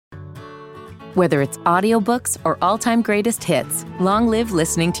Whether it's audiobooks or all-time greatest hits, long live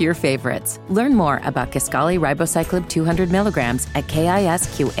listening to your favorites. Learn more about Kisqali Ribociclib 200 milligrams at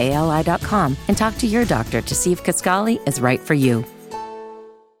KISQALI.com and talk to your doctor to see if Kisqali is right for you.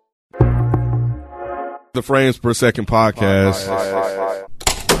 The Frames Per Second podcast.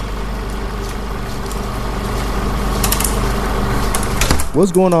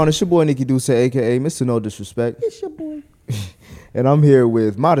 What's going on? It's your boy Nikki Duce, aka Mr. No Disrespect. It's your boy. And I'm here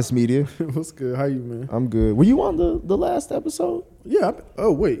with Modest Media. What's good? How you, man? I'm good. Were you on the last episode? Yeah.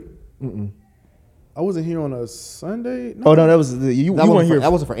 Oh, wait. I wasn't here on a Sunday. No. Oh no, that was you weren't here.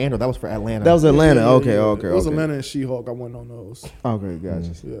 That wasn't for Andrew. That was for Atlanta. That was Atlanta. Yeah. Okay. It was Atlanta and She-Hulk. I went on those. Okay,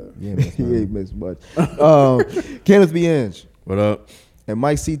 gotcha. Yeah. He ain't missed much. Kenneth B. Inge. What up? And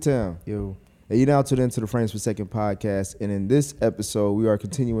Mike C-Town. Yo. And you now tuned into the Frames Per Second podcast. And in this episode, we are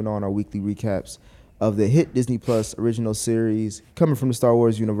continuing on our weekly recaps of the hit Disney Plus original series coming from the Star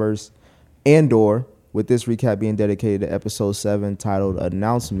Wars universe, Andor, with this recap being dedicated to episode 7 titled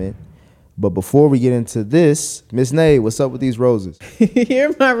Announcement. But before we get into this, Miss Nay, what's up with these roses?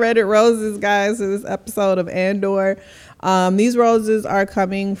 Here are my Reddit roses, guys, for this episode of Andor. These roses are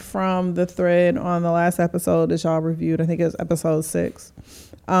coming from the thread on the last episode that y'all reviewed. I think it was episode 6.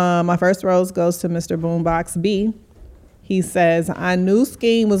 My first rose goes to Mr. Boombox B. He says, I knew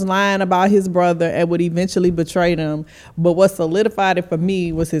Skeen was lying about his brother and would eventually betray them, but what solidified it for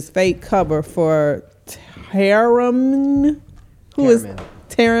me was his fake cover for Taramyn. Who is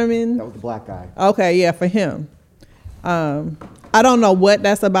Taramyn? That was the black guy. Okay, yeah, for him. I don't know what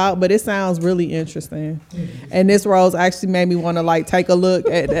that's about, but it sounds really interesting. And this rose actually made me want to take a look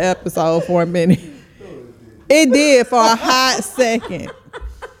at the episode for a minute. It did for a hot second.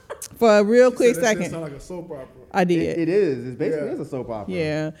 For a real quick second. It sound like a soap opera. I did. It is. It's basically a soap opera.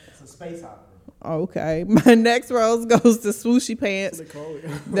 Yeah. It's a space opera. Okay. My next rose goes to Swooshy Pants.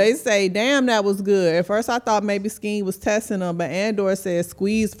 They say, damn, that was good. At first I thought maybe Skeen was testing them, but Andor says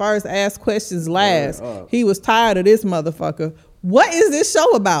squeeze first, ask questions last. He was tired of this motherfucker. What is this show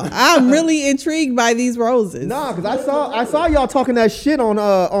about? I'm really intrigued by these roses. Nah, because I saw y'all talking that shit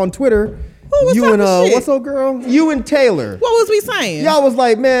on Twitter. Who was you talking and shit? what's up, girl? You and Taylor. What was we saying? Y'all was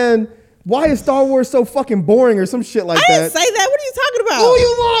like, man, why is Star Wars so fucking boring or some shit like I that? didn't say that. What are you talking about? Who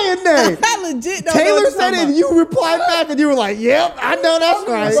you lying there? I legit don't know Taylor what you're said talking it and about. you replied back and you were like, yep, I know that's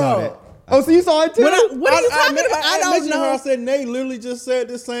right. I saw it. Oh, so you saw it too? What are you talking about? I don't mentioned know. her. I said Nate literally just said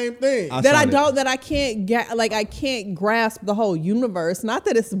the same thing. That I can't get, I can't grasp the whole universe. Not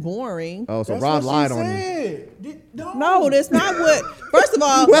that it's boring. Oh, so That's Rod what lied she on you. said. No, that's not what. First of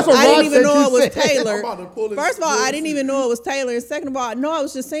all, That's what I Rod didn't even said know you it was said. Taylor. I'm about to pull this First of all, I bullshit. didn't even know it was Taylor. And second of all, no, I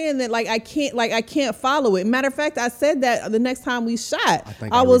was just saying that I can't follow it. Matter of fact, I said that the next time we shot.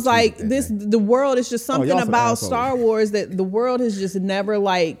 think I I was retweeted like, that the world is just something y'all some about assholes. Star Wars that the world has just never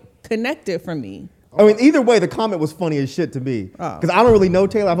connected for me. I mean, either way, the comment was funny as shit to me. Because I don't really know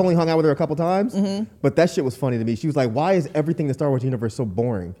Taylor. I've only hung out with her a couple times. But that shit was funny to me. She was like, why is everything in the Star Wars universe so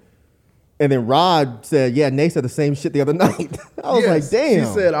boring? And then Rod said, yeah, Nate said the same shit the other night. I was like, damn.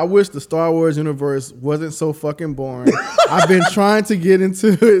 She said, I wish the Star Wars universe wasn't so fucking boring. I've been trying to get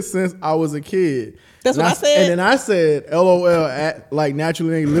into it since I was a kid. That's And what I said. And then I said, LOL,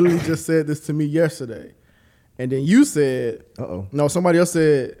 naturally, Nate literally just said this to me yesterday. And then you said, no, somebody else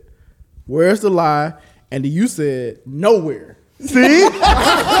said, where's the lie? And then you said, nowhere. See? I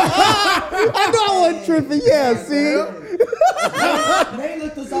know I wasn't tripping. Yeah, see?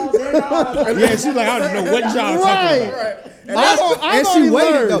 Yeah, she's like, I don't know what y'all talking about. And She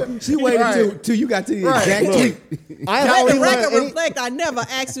waited though. She waited till you got to the exact tweet. Let the record reflect. I never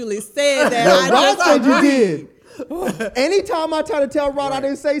actually said that. Rod said you did. Anytime I try to tell Rod I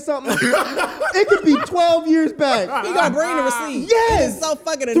didn't say something, it could be 12 years back. He gonna bring the receipt. Yes. It's so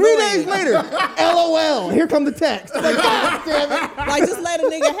fucking annoying. 3 days later, LOL. Here come the text. Like, God damn it. Just let a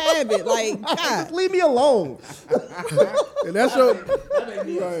nigga have it. God. Just leave me alone. And that's your That made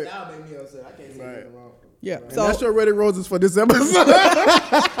me upset. I can't say anything wrong. Yeah. and So that's your Reddit roses for this episode.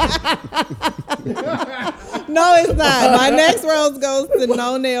 no, it's not. My next rose goes to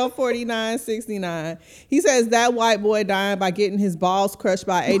No Nail 4969. He says that white boy dying by getting his balls crushed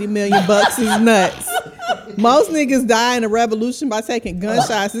by 80 million bucks is nuts. Most niggas die in a revolution by taking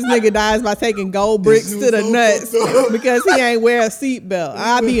gunshots. This nigga dies by taking gold bricks to the nuts because he ain't wear a seatbelt.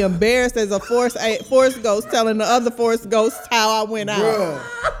 I'd be embarrassed as a force ghost telling the other force ghosts how I went out. Bruh,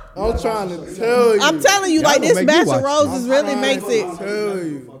 I'm trying to tell you. I'm telling you, this batch of roses really makes it. Tell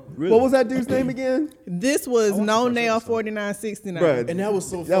you. What was that dude's name again? This was No Nail 4969. Bruh, And that was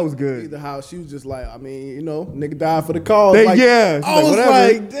so That was funny. good. Either how she was just like, I mean, nigga died for the cause. Yeah. I was whatever.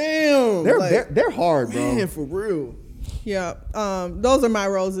 like, damn. They're hard, bro. Man, for real. Yeah. Those are my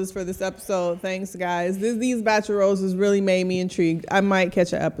roses for this episode. Thanks, guys. These batch of roses really made me intrigued. I might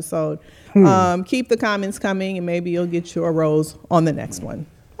catch an episode. Keep the comments coming, and maybe you'll get your rose on the next one.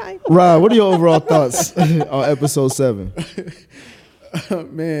 Bye. Rod, what are your overall thoughts on episode 7?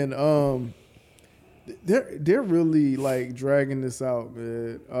 Man, they're really like dragging this out,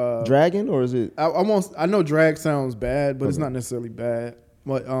 man. Dragging, or is it? I know drag sounds bad, but it's not necessarily bad.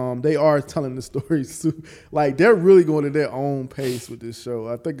 But they are telling the stories. Like, they're really going at their own pace with this show.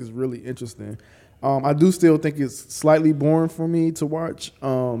 I think it's really interesting. I do still think it's slightly boring for me to watch.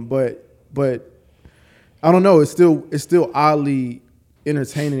 But I don't know. It's still oddly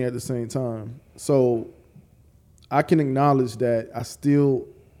entertaining at the same time. So I can acknowledge that I still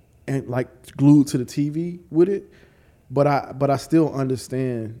am like glued to the TV with it, but I still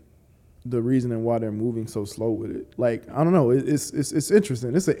understand the reasoning why they're moving so slow with it. Like, I don't know. It's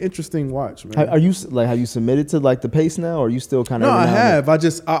interesting. It's an interesting watch, man. Have you submitted to like the pace now, or are you still kind of? No, I have. I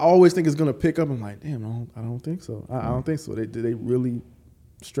always think it's gonna pick up. I'm like, damn, I don't think so. I don't think so. They really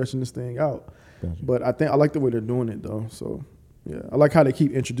stretching this thing out. Gotcha. But I like the way they're doing it though. So yeah, I like how they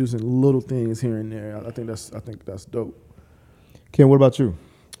keep introducing little things here and there. I think that's dope. Ken, what about you?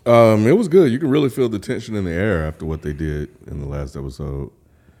 It was good. You can really feel the tension in the air after what they did in the last episode.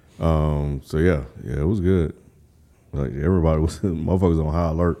 So yeah, it was good. Like, everybody was, motherfuckers on high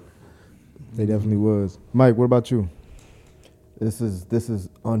alert. They definitely was. Mike, what about you? This is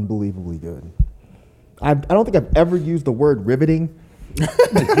unbelievably good. I don't think I've ever used the word riveting.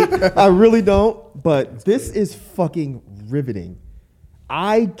 I really don't, but this is fucking riveting.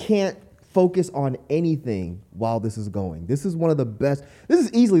 I can't focus on anything while this is going. This is one of the best. This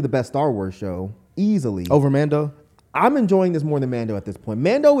is easily the best Star Wars show. Easily. Over Mando? I'm enjoying this more than Mando at this point.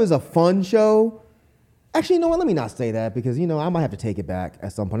 Mando is a fun show. Actually, you know what? Let me not say that, because, I might have to take it back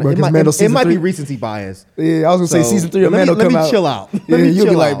at some point. Bro, it might be recency bias. Yeah, I was going to say season 3 of Mando come out. Let me chill out. You'll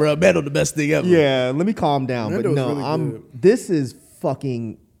be like, bro, Mando the best thing ever. Yeah, let me calm down. Mando's but no, really good. This is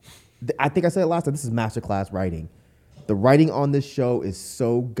fucking, I think I said it last time, this is masterclass writing. The writing on this show is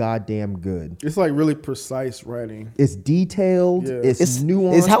so goddamn good. It's like really precise writing. It's detailed. Yeah. It's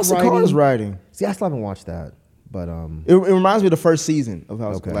nuanced. It's House of Cards writing. See, I still haven't watched that, but it reminds me of the first season of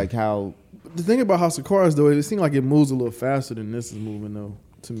House. Okay. Like how. The thing about House of Cards, though, it seems like it moves a little faster than this is moving, though,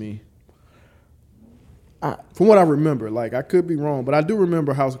 to me. From what I remember, like, I could be wrong, but I do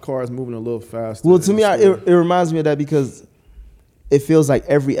remember House of Cards moving a little faster. Well, to me, it reminds me of that because it feels like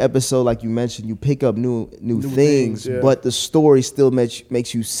every episode, like you mentioned, you pick up new things, yeah. But the story still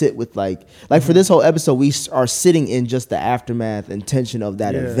makes you sit with like for this whole episode, we are sitting in just the aftermath and tension of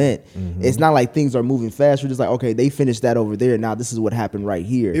that event. Mm-hmm. It's not like things are moving fast. We're just like, okay, they finished that over there. Now this is what happened right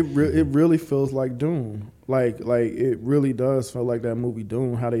here. It really feels like Dune. Like it really does feel like that movie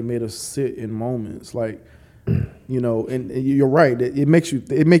Dune. How they made us sit in moments, like. And you're right. It make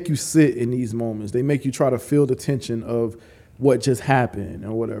you sit in these moments. They make you try to feel the tension of what just happened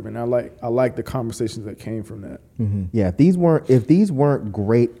or whatever. And I like the conversations that came from that. Mm-hmm. Yeah, if these weren't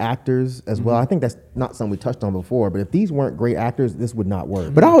great actors as well, I think that's not something we touched on before. But if these weren't great actors, this would not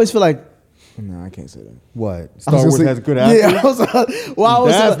work. But I always feel like. No, I can't say that. What? Star Wars has good actors. Yeah,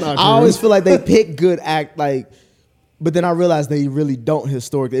 I always feel like they pick good but then I realized they really don't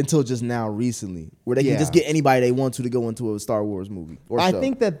historically until just now recently, where they can just get anybody they want to go into a Star Wars movie or show. I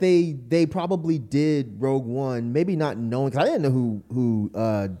think that they probably did Rogue One, maybe not knowing, because I didn't know who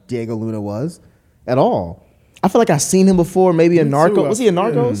Diego Luna was at all. I feel like I've seen him before, maybe in Narcos. Was he in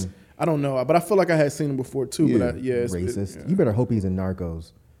Narcos? I don't know, but I feel like I had seen him before too. Yeah. But it's racist. You better hope he's in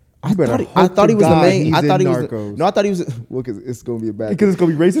Narcos. I thought he was the main. I thought he was. Narcos. No, I thought he was. Well, because it's gonna be a bad. Because it's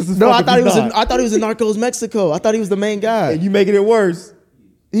gonna be racist. As no, fuck I thought he was. not. I thought he was in Narcos Mexico. I thought he was the main guy. And you making it worse.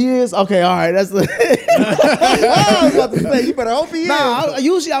 He is okay. All right, that's. I was about to say you better hope he is.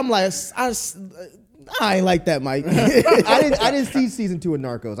 Usually I'm like I ain't like that, Mike. I didn't see season 2 of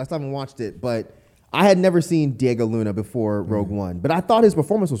Narcos. I still haven't watched it, but I had never seen Diego Luna before Rogue One. But I thought his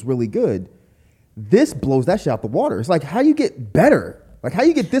performance was really good. This blows that shit out the water. It's like, how you get better? Like, how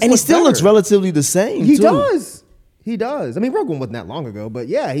you get this? And he still better? looks relatively the same. He too. does. He does. I mean, Rogue One wasn't that long ago, but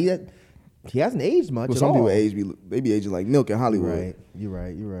yeah, he hasn't aged much. Well, at some all. people they be aging like milk in Hollywood. Right. You're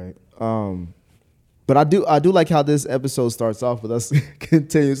right. But I do like how this episode starts off with us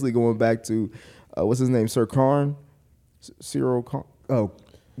continuously going back to what's his name, Sir Karn, Cyril Karn. Oh,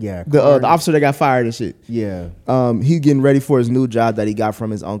 yeah. The officer that got fired and shit. Yeah. He's getting ready for his new job that he got from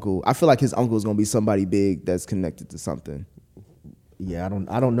his uncle. I feel like his uncle is gonna be somebody big that's connected to something. Yeah,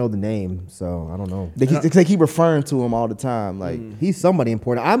 I don't know the name, so I don't know. They keep referring to him all the time. Like he's somebody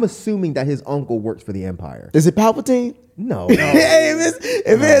important. I'm assuming that his uncle works for the Empire. Is it Palpatine? No. Hey, if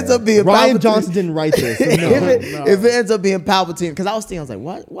it ends up being Ryan Palpatine- Johnson didn't write this. So no. if it ends up being Palpatine, because I was thinking, I was like,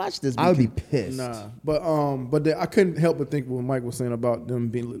 what? Watch this. I would be pissed. Nah, but I couldn't help but think what Mike was saying about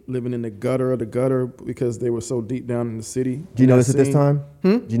them living in the gutter of the gutter because they were so deep down in the city. Did you notice it this time?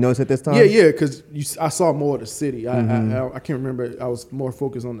 Did you notice it this time? Yeah, because I saw more of the city. I can't remember. I was more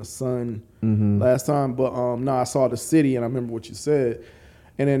focused on the sun last time, but no, I saw the city and I remember what you said,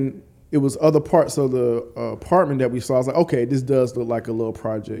 and then it was other parts of the apartment that we saw. I was like, okay, this does look like a little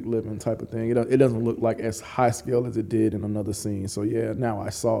project living type of thing. It doesn't look like as high scale as it did in another scene. So yeah, now I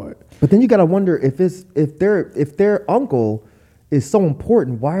saw it. But then you got to wonder if their uncle is so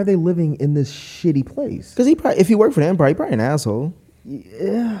important, why are they living in this shitty place? Because if he worked for the Empire, he probably an asshole.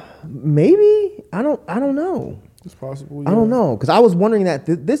 Yeah, maybe. I don't know. It's possible. I don't know, because I was wondering that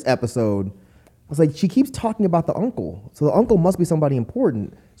this episode, I was like, she keeps talking about the uncle, so the uncle must be somebody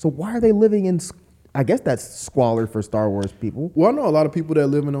important. So why are they living in? I guess that's squalor for Star Wars people. Well, I know a lot of people that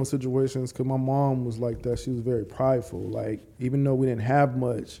live in those situations because my mom was like that. She was very prideful. Like, even though we didn't have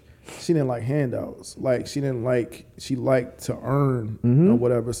much, she didn't like handouts. Like, she liked to earn or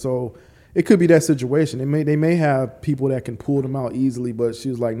whatever. So it could be that situation. They may have people that can pull them out easily, but she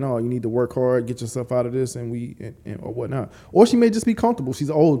was like, no, you need to work hard, get yourself out of this, and or whatnot. Or she may just be comfortable.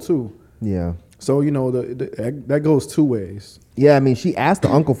 She's old too. Yeah. So, that goes two ways. Yeah, I mean, she asked the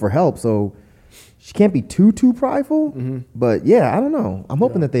uncle for help, so she can't be too prideful. But yeah, I don't know. I'm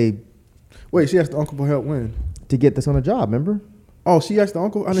hoping that they Wait, she asked the uncle for help when? to get this on a job. Remember? Oh, she asked the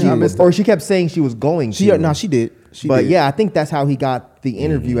uncle? I missed that. Or she kept saying she was going to. No, she did. But yeah, I think that's how he got the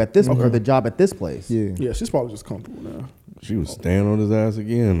interview at this or the job at this place. Yeah. Yeah, she's probably just comfortable now. She was staying on his ass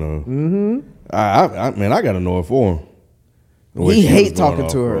again, though. I mean, I got to know it for him. The way He she was hate going talking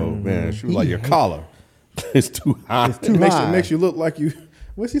off, to her. bro. Man, she was like, your collar. It's too high. It's too It high. makes you look like you.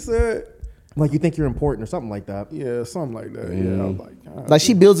 What she said? Like you think you're important or something like that. Yeah, something like that. Yeah, I was like, God. Like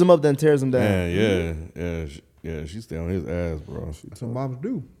she builds him up, then tears him down. Man, yeah. She stay on his ass, bro. That's what moms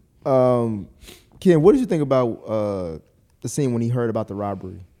do. Ken, what did you think about the scene when he heard about the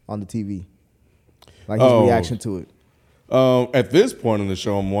robbery on the TV? Like his reaction to it. At this point in the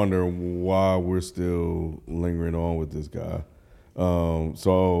show, I'm wondering why we're still lingering on with this guy.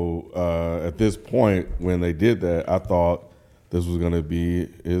 At this point, when they did that, I thought this was going to be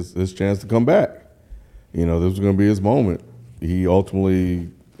his chance to come back. This was going to be his moment. He ultimately,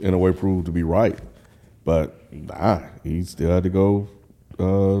 in a way, proved to be right. But he still had to go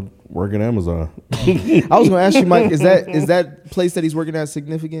work at Amazon. I was going to ask you, Mike, is that place that he's working at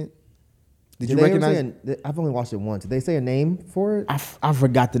significant? Did you recognize? I've only watched it once. Did they say a name for it? I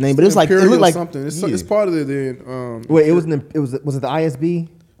forgot the name, but it was like it Imperial looked like something. It's part of the Wait, was it the ISB?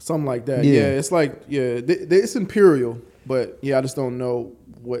 something like that. Yeah. Yeah, it's like it's Imperial, but yeah, I just don't know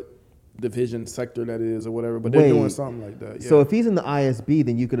what division sector that is or whatever. But they're doing something like that. Yeah. So if he's in the ISB,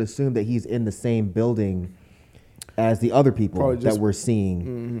 then you could assume that he's in the same building as the other people that we're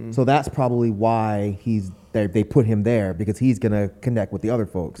seeing. So that's probably why they put him there, because he's gonna connect with the other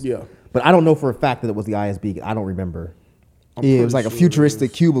folks. Yeah. But I don't know for a fact that it was the ISB. I don't remember. it was like a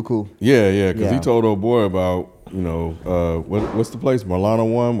futuristic cubicle. Yeah, because Yeah. he told old boy about, what's the place? Marlana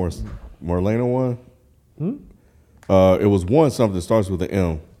 1? Marlena 1? It was one something that starts with an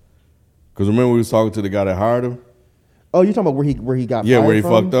M. Because remember we was talking to the guy that hired him? Oh, you're talking about where he got Yeah, fired where he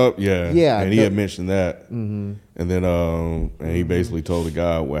from? fucked up? Yeah. Yeah, And he had mentioned that. And then and he basically told the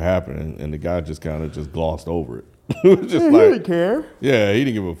guy what happened, and the guy just kind of just glossed over it. It was just He didn't care. Yeah, he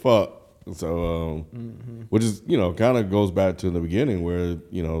didn't give a fuck. So, which is, kind of goes back to the beginning where,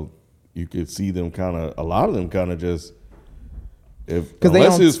 you could see them a lot of them kind of just,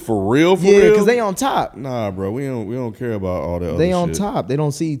 unless it's for real, Yeah, because they on top. Nah, bro, we don't care about all that other shit. They on top. They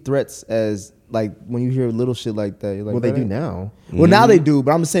don't see threats as like when you hear little shit like that. You're like, Well, they "That do ain't-" now. Well, now they do,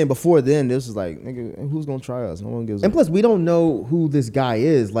 but I'm saying before then, this was like, nigga, who's gonna try us? No one gives. And plus, we don't know who this guy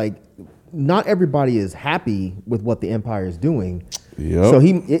is. Like, not everybody is happy with what the Empire is doing. Yep. So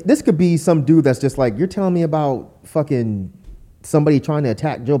this could be some dude that's just like, you're telling me about fucking somebody trying to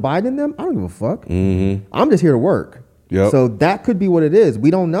attack Joe Biden and them? I don't give a fuck. I'm just here to work. Yep. So that could be what it is. We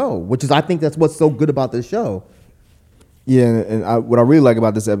don't know, which is, I think that's what's so good about this show. Yeah, and what I really like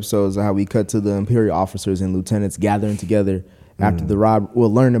about this episode is how we cut to the Imperial officers and lieutenants gathering together after the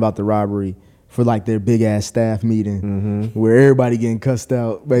learning about the robbery for like their big ass staff meeting where everybody getting cussed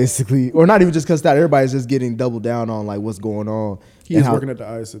out basically, or not even just cussed out. Everybody's just getting doubled down on like what's going on. he is working at the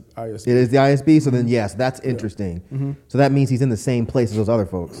ISB. It is the ISB, so then yes, that's interesting. So that means he's in the same place as those other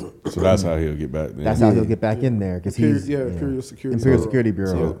folks. So that's how he'll get back then. That's how he'll get back in there, because he's Imperial Security Imperial Bureau. Security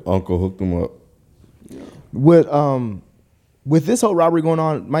Bureau. So Uncle hooked him up. What With this whole robbery going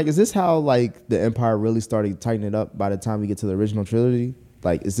on, Mike, is this how like the Empire really started tightening it up by the time we get to the original trilogy?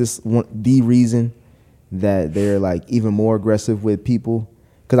 Like, is this the reason that they're like even more aggressive with people?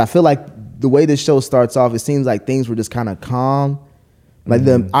 Because I feel like the way this show starts off, it seems like things were just kind of calm. Like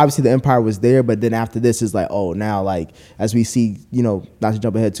obviously the Empire was there, but then after this is like, oh, now like as we see, you know, not to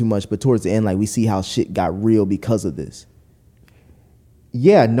jump ahead too much, but towards the end, like we see how shit got real because of this.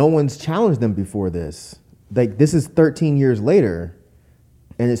 Yeah, no one's challenged them before this. Like, this is 13 years later,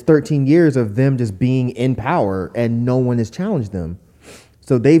 and it's 13 years of them just being in power, and no one has challenged them.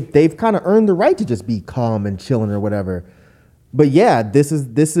 So they've kind of earned the right to just be calm and chilling or whatever. But yeah, this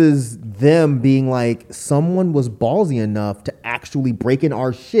is them being like, someone was ballsy enough to actually break in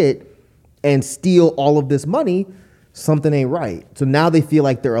our shit and steal all of this money. Something ain't right. So now they feel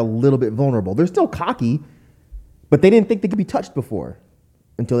like they're a little bit vulnerable. They're still cocky, but they didn't think they could be touched before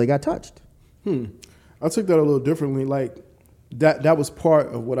until they got touched. I took that a little differently. Like that was part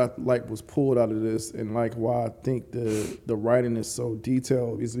of what I like was pulled out of this, and like why I think the writing is so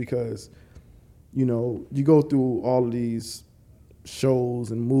detailed is because, you know, you go through all of these shows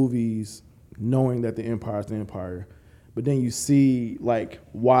and movies knowing that the Empire is the Empire, but then you see like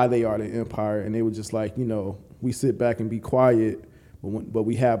why they are the Empire, and they were just like, you know, we sit back and be quiet, but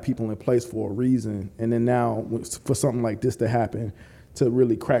we have people in place for a reason, and then now for something like this to happen, to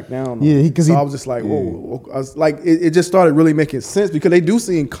really crack down on. Yeah, because I was just like, whoa. I was like, it just started really making sense because they do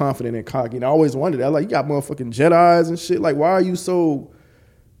seem confident and cocky. And I always wondered that, like, you got motherfucking Jedis and shit. Like, why are you so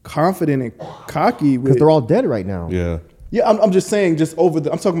confident and cocky? Because they're all dead right now. Yeah. Yeah, I'm just saying, I'm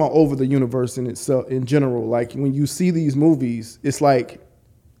talking about over the universe in itself, in general. Like, when you see these movies, it's like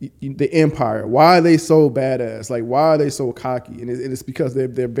the Empire. Why are they so badass? Like, why are they so cocky? And it's because they're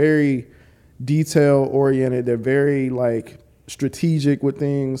very detail oriented. They're very like strategic with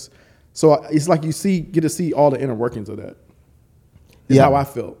things, so it's like you get to see all the inner workings of that. Is how I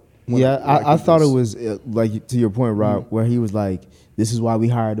felt. I thought it was like, to your point, Rob, where he was like, "This is why we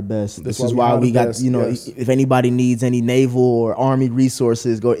hire the best. This is why we got best, you know. Yes. If anybody needs any naval or army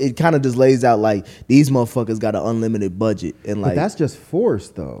resources, go." It kind of just lays out like these motherfuckers got an unlimited budget, and like but that's just force,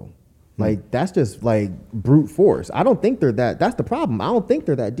 though. Like that's just like brute force. I don't think they're that. That's the problem. I don't think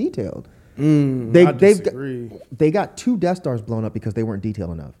they're that detailed. I disagree. They got 2 Death Stars blown up because they weren't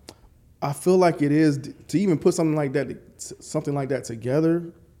detailed enough. I feel like it is to even put something like that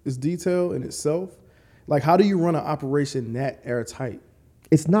together is detail in itself. Like, how do you run an operation that airtight?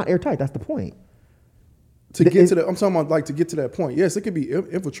 It's not airtight. That's the point. I'm talking about like to get to that point. Yes, it could be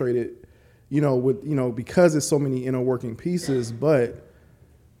infiltrated, you know, with, you know, because there's so many inner working pieces. But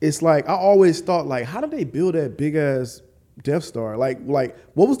it's like I always thought, like, how did they build that big ass Death Star? Like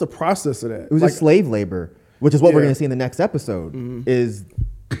what was the process of that? It was like, just slave labor, which is what we're going to see in the next episode. Is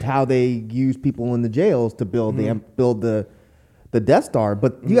how they use people in the jails to build the Death Star.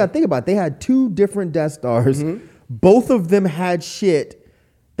 But you got to think about it. They had 2 different Death Stars. Both of them had shit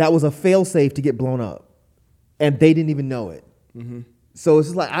that was a failsafe to get blown up, and they didn't even know it. So it's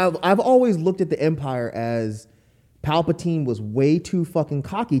just like I've always looked at the Empire as Palpatine was way too fucking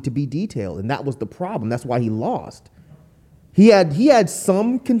cocky to be detailed, and that was the problem. That's why he lost. He had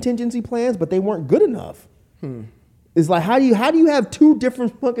some contingency plans, but they weren't good enough. It's like, how do you have 2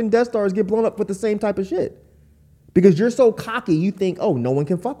 different fucking Death Stars get blown up with the same type of shit? Because you're so cocky, you think, oh, no one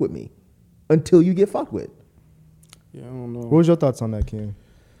can fuck with me, until you get fucked with. Yeah, I don't know. What was your thoughts on that, Ken?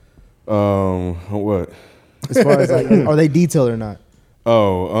 What? As far as like, are they detailed or not?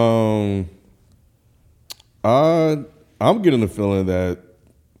 I'm getting the feeling that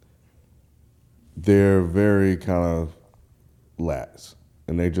they're very kind of lax,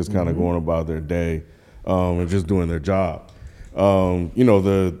 and they just kind of going about their day and just doing their job. You know,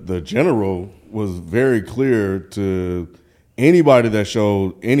 the general was very clear to anybody that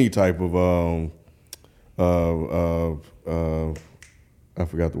showed any type of I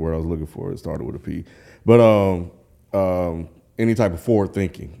forgot the word I was looking for. It started with a P, but any type of forward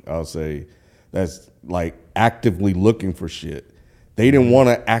thinking, I'll say, that's like actively looking for shit. They didn't want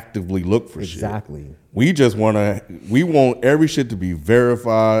to actively look for shit. Exactly. We want every shit to be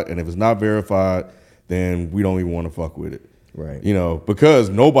verified, and if it's not verified, then we don't even want to fuck with it. Right. You know, because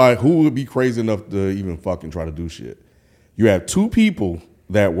who would be crazy enough to even fucking try to do shit? You have 2 people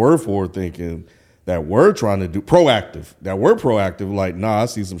that were forward thinking, that were trying to do proactive, like, nah, I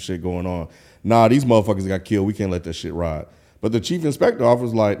see some shit going on. Nah, these motherfuckers got killed. We can't let that shit ride. But the chief inspector office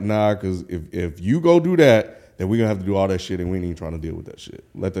was like, nah, because if you go do that, then we're going to have to do all that shit, and we ain't even trying to deal with that shit.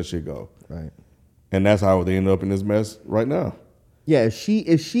 Let that shit go. Right. And that's how they end up in this mess right now. Yeah, if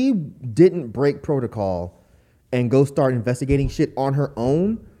she didn't break protocol and go start investigating shit on her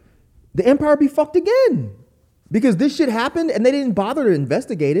own, the Empire would be fucked again. Because this shit happened and they didn't bother to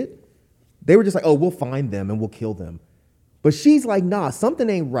investigate it. They were just like, oh, we'll find them and we'll kill them. But she's like, nah, something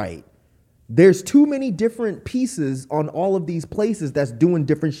ain't right. There's too many different pieces on all of these places that's doing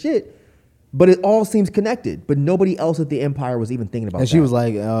different shit, but it all seems connected. But nobody else at the Empire was even thinking about that. And she was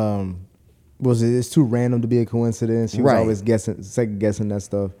like, it's too random to be a coincidence. She was Right. always second guessing that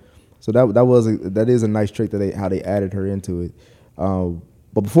stuff. So that is a nice trick that how they added her into it.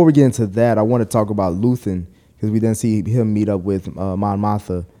 But before we get into that, I want to talk about Luthen because we then see him meet up with Mon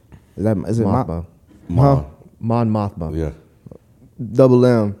Mothma. Is it Mothma. Mon Mothma. Yeah. Double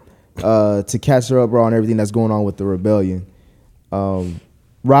M to catch her up on everything that's going on with the rebellion.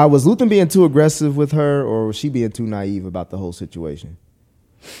 Rod, was Luthen being too aggressive with her, or was she being too naive about the whole situation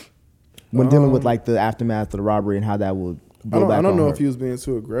when dealing with like the aftermath of the robbery and how that would go back I don't on know her? if he was being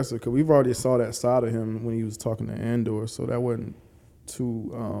too aggressive because we've already saw that side of him when he was talking to Andor, so that wasn't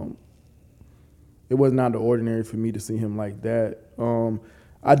too. It was not the ordinary for me to see him like that.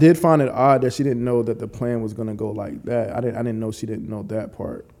 I did find it odd that she didn't know that the plan was going to go like that. I didn't know she didn't know that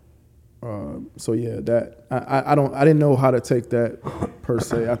part. So yeah, that I didn't know how to take that per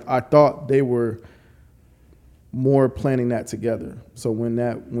se. I thought they were more planning that together. So when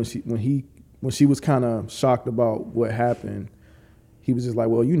she was kind of shocked about what happened, he was just like,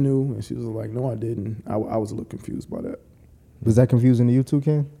 "Well, you knew," and she was like, "No, I didn't." I was a little confused by that. Was that confusing to you too,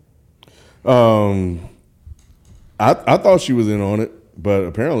 Ken? I thought she was in on it, but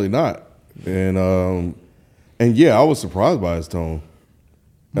apparently not. And yeah, I was surprised by his tone.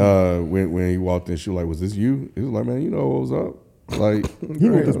 When he walked in, she was like, "Was this you?" He was like, "Man, you know what was up." Like, You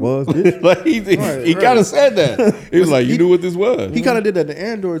knew what this was, bitch. like he kind of said that. He was like, "You knew what this was." He kind of did that to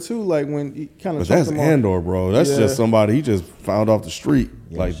Andor too, like when he kind of. But that's Andor, bro. That's Yeah. just somebody he just found off the street.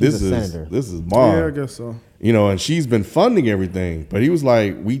 Like she's this a is senator. mom. Yeah, I guess so. You know, and she's been funding everything. But he was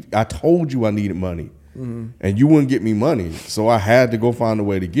like, I told you I needed money. And you wouldn't get me money. So I had to go find a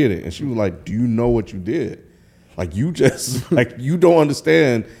way to get it. And she was like, do you know what you did? Like you just like you don't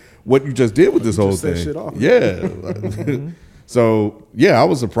understand what you just did with this whole set thing. shit off. Yeah. So yeah, I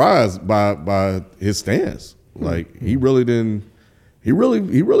was surprised by his stance. Like he really didn't he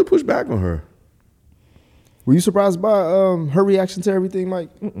really pushed back on her. Were you surprised by her reaction to everything, Mike?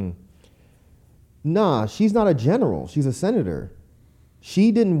 Nah, she's not a general. She's a senator.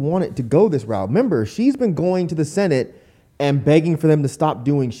 She didn't want it to go this route. Remember, she's been going to the Senate and begging for them to stop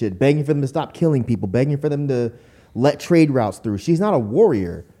doing shit, begging for them to stop killing people, begging for them to let trade routes through. She's not a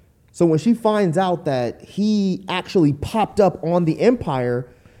warrior. So when she finds out that he actually popped up on the Empire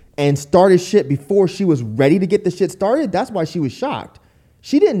and started shit before she was ready to get the shit started, that's why she was shocked.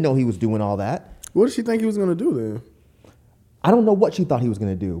 She didn't know he was doing all that. What did she think he was going to do then? I don't know what she thought he was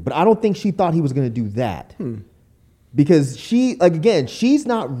going to do, but I don't think she thought he was going to do that. Because she, like, again, she's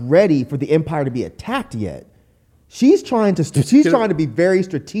not ready for the Empire to be attacked yet. She's trying to be very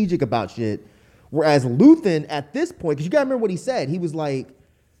strategic about shit. Whereas Luthen, at this point, because you got to remember what he said. He was like,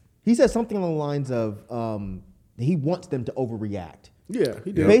 he said something along the lines of he wants them to overreact. Yeah,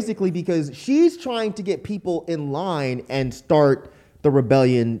 he did. Basically, because she's trying to get people in line and start the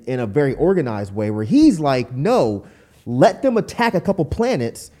rebellion in a very organized way, where he's like, no, let them attack a couple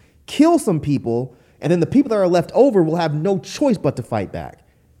planets, kill some people, and then the people that are left over will have no choice but to fight back.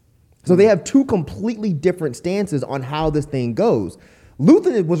 So they have two completely different stances on how this thing goes.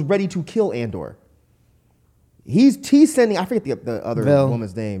 Luthen was ready to kill Andor. He's sending, I forget the other Vel.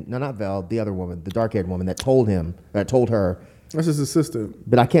 woman's name. No, not Vel, the other woman, the dark-haired woman that told her, That's his assistant.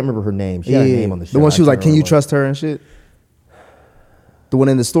 but I can't remember her name. She had a name on the show. The one she was I like, can't "Can you remember. trust her and shit?" The one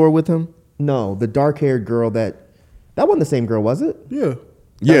in the store with him. No, the dark-haired girl that wasn't the same girl, was it? Yeah.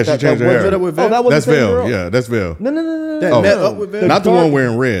 Yeah, she that changed her was hair. that with Oh, that was That's the same Vel. girl? Yeah, that's Vel. No. That met up with Vel? Not the dark- one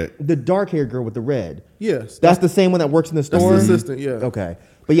wearing red. The dark-haired girl with the red. Yes. That's the same one that works in the That's the store. assistant, yeah. Okay,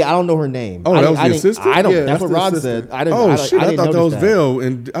 but yeah, I don't know her name. Oh, I that didn't- was I the didn't- assistant? I don't. Yeah, that's that's what the Rod assistant. said. I didn't. Oh I shit! I didn't thought that was notice Vel,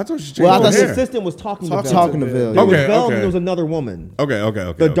 and I thought she changed Well, I her thought The she hair. assistant was talking to Vel. Talking to Vel. There was Okay, Vel, okay. and there was another woman.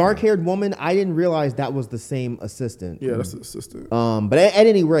 Okay. The dark-haired woman, I didn't realize that was the same assistant. Yeah, that's the assistant. But at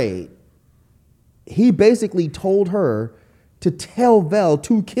any rate, he basically told her to tell Vel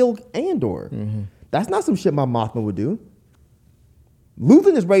to kill Andor. That's not some shit my Mothma would do.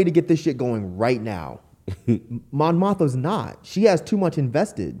 Luthen is ready to get this shit going right now. Mon Mothma's not. She has too much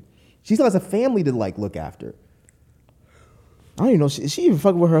invested. She still has a family to like look after. I don't even know. Is she even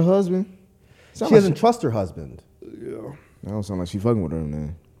fucking with her husband? She doesn't trust her husband. Yeah. I don't sound like she fucking with her,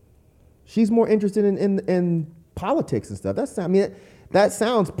 man. She's more interested in politics and stuff. That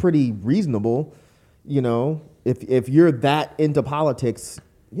sounds pretty reasonable. You know, if you're that into politics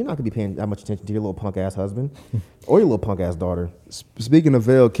you're not gonna be paying that much attention to your little punk ass husband or your little punk ass daughter. Speaking of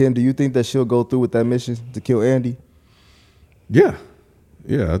Vale, Ken, do you think that she'll go through with that mission to kill Andy? Yeah.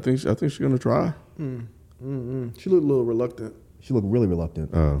 I think she's gonna try. She looked a little reluctant. She looked really reluctant.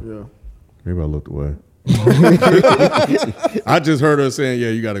 Yeah. Maybe I looked away. I just heard her saying, "Yeah,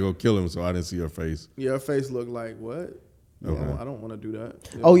 you got to go kill him," so I didn't see her face. Yeah, her face looked like what? Okay. Yeah, I don't want to do that.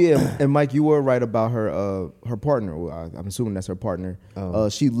 Yeah. Oh yeah, and Mike, you were right about her partner. Well, I'm assuming that's her partner.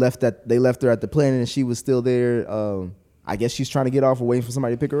 She left they left her at the planet, and she was still there. I guess she's trying to get off or waiting for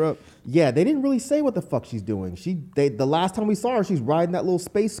somebody to pick her up. Yeah, they didn't really say what the fuck she's doing. The last time we saw her, she's riding that little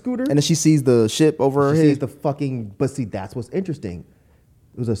space scooter. And then she sees the ship over her She head. sees the fucking. But see, that's what's interesting.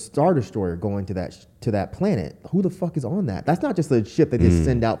 It was a Star Destroyer going to that planet. Who the fuck is on that? That's not just a ship they just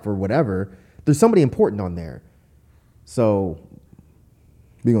send out for whatever. There's somebody important on there. So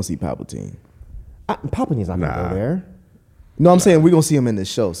We gonna see Palpatine. Palpatine's not gonna go there. No, I'm saying we're gonna see him in this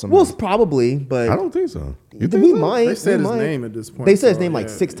show. Well, probably, but I don't think so. You we think so? might. They said we his might. name at this point. They said his so, name like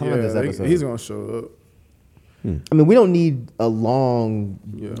 6 times this episode. He's gonna show up. I mean, we don't need a long.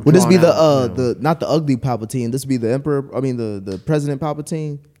 Would this be drawn-out, the not the ugly Palpatine? This would be the Emperor. I mean the President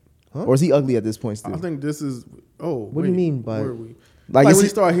Palpatine, or is he ugly at this point still? I think this is. Oh, What do you mean by- where are we? Like, Like is when he- he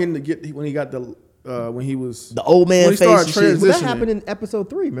started hitting when he got the when he was the old man when he face. started And shit. transitioning. Well, that happened in episode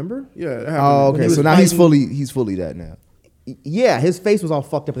 3. Remember? Yeah. It happened Oh, when okay. he So was now fighting- he's fully that now. Yeah, his face was all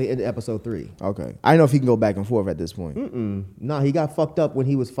fucked up at the end of episode 3. Okay, I don't know if he can go back and forth at this point. Nah, he got fucked up when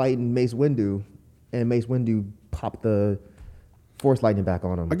he was fighting Mace Windu, and Mace Windu popped the Force lightning back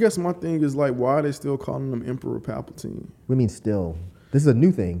on him. I guess my thing is like, why are they still calling him Emperor Palpatine? We mean still. This is a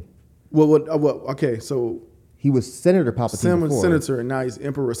new thing. Well, okay, so He was Senator Palpatine before. senator and now he's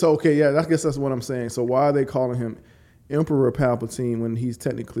emperor. So okay, yeah, I guess that's what I'm saying. So why are they calling him Emperor Palpatine when he's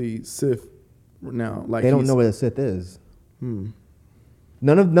technically Sith now? Like They don't he's- know what a Sith is.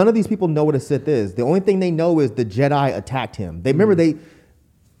 None of these people know what a Sith is. The only thing they know is the Jedi attacked him. They remember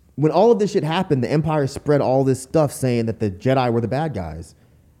when all of this shit happened, the Empire spread all this stuff saying that the Jedi were the bad guys.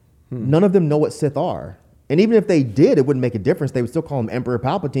 None of them know what Sith are. And even if they did, it wouldn't make a difference. They would still call him Emperor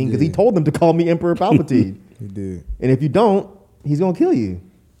Palpatine because he told them to call me Emperor Palpatine. He did. And if you don't, he's gonna kill you.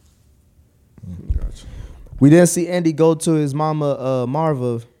 Gotcha. We didn't see Andy go to his mama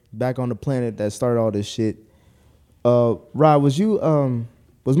Marva back on the planet that started all this shit. Rod,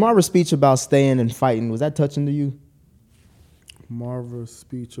 was Marva's speech about staying and fighting, was that touching to you? Marva's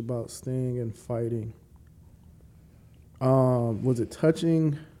speech about staying and fighting. Was it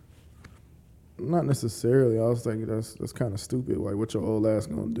touching? Not necessarily. I was thinking that's kind of stupid. Like, what your old ass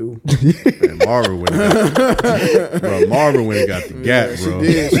gonna do? And Marvin when he got the gap, She bro.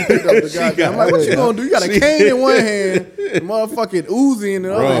 did. She picked up the goddamn. I'm like, what you gonna do? You got a cane in one hand, motherfucking Uzi in the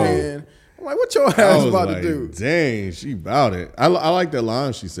Bro. other hand. I'm like, what your I ass was about like, to do? dang, she bout it. I like that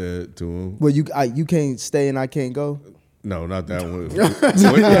line she said to him. Well, you can't stay and I can't go. No, not that one.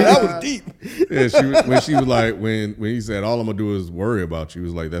 That was deep. Yeah, when she was like, when he said, all I'm gonna do is worry about you,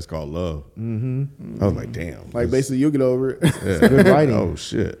 was like, that's called love. I was like, damn. Like, basically, you'll get over it. yeah. Good writing. Oh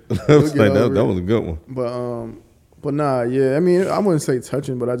shit. I was like, over that it. was a good one. But nah, yeah. I mean, I wouldn't say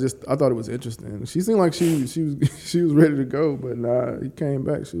touching, but I thought it was interesting. She seemed like she was ready to go, but nah, he came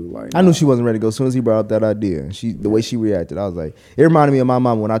back. She was like, I knew she wasn't ready to go as soon as he brought up that idea. The way she reacted, I was like, it reminded me of my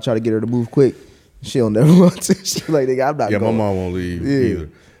mom when I try to get her to move quick. She'll never want to. She's like, nigga, I'm not Yeah, going. my mom won't leave either.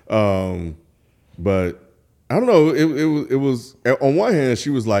 But I don't know. It was on one hand,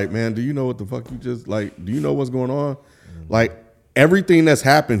 she was like, man, do you know what the fuck you just like? Do you know what's going on? Like everything that's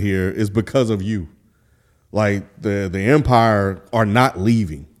happened here is because of you. Like the Empire are not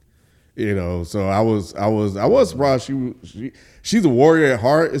leaving. You know, so I was surprised she's a warrior at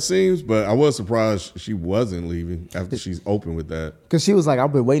heart, it seems, but I was surprised she wasn't leaving after she's open with that. Because she was like,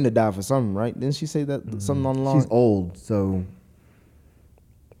 I've been waiting to die for something, right? Didn't she say that something on the line? She's old, so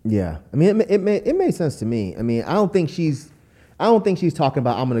yeah. I mean, it made sense to me. I mean, I don't think she's talking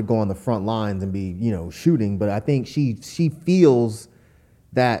about I'm gonna go on the front lines and be shooting, but I think she feels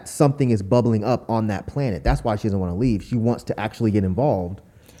that something is bubbling up on that planet. That's why she doesn't want to leave. She wants to actually get involved.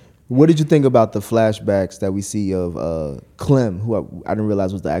 What did you think about the flashbacks that we see of Clem, who I didn't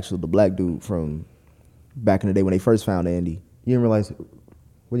realize was the black dude from back in the day when they first found Andy? You didn't realize?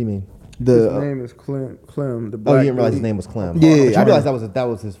 What do you mean? his name is Clem. The Oh, black you didn't realize dude. his name was Clem. Yeah, But you I realized know. that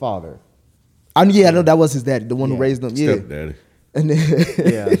was his father. I know that was his daddy, the one who Yeah. raised him. Yeah, Stepdaddy. and then,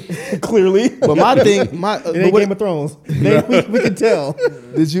 Yeah, clearly. but my thing, It ain't Game of Thrones. we can tell.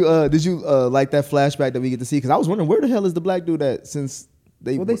 did you like that flashback that we get to see? Because I was wondering where the hell is the black dude at since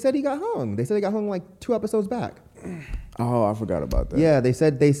they. Well, they said he got hung. They said he got hung like 2 episodes back. Oh, I forgot about that. Yeah, they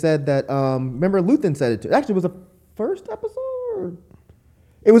said that. Remember, Luthen said it too. Actually, it was the first episode. Or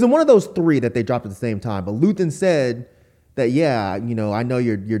It was in one of those three that they dropped at the same time. But Luthen said that, yeah, you know, I know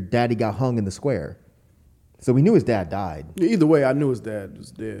your daddy got hung in the square. So we knew his dad died. Either way, I knew his dad was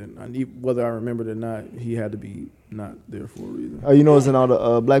dead. Whether I remembered it or not, he had to be not there for a reason. Oh, you noticing all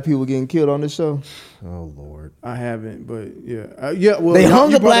the black people getting killed on this show? Oh Lord, I haven't, but yeah. Well, They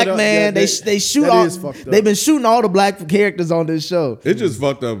hung you a black brought it up. man. Yeah, they shoot that all. is fucked up. They've been shooting all the black characters on this show. It just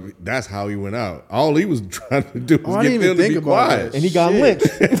fucked up. That's how he went out. All he was trying to do was I get didn't them even to think be about quiet. that. and he got Shit.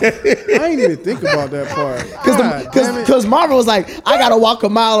 lynched. I didn't even think about that part. Because Marvel was like, I gotta walk a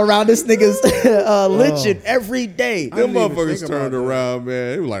mile around this nigga's lynching every day. Them didn't even motherfuckers think turned about that. around,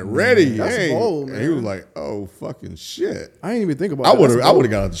 man. They was like ready. That's Hey. bold, And he was man. like, "Oh fucking shit!" I didn't even think about I that. would have. That's I would bold.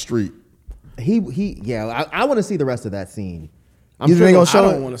 have got out the street. I want to see the rest of that scene. You think they'll- gonna show I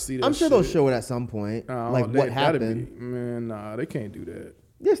it? don't want to see that. I'm sure they'll shit. show it at some point. No, like they- what that'd happened. be- man, nah, they can't do that.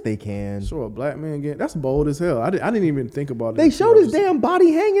 Yes, they can. Show a black man getting that's bold as hell. I didn't even think about it. They until showed I his just- damn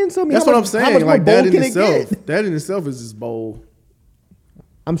body hanging. So I mean, That's how what I'm much- how saying. much more Like that bold in can it itself. get? That in itself is just bold.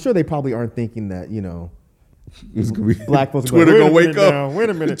 I'm sure they probably aren't thinking that, you know, It's gonna be black folks. Twitter gonna wake up. Now, wait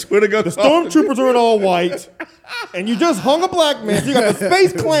a minute. Twitter gonna The stormtroopers are in all white, and you just hung a black man. So you got the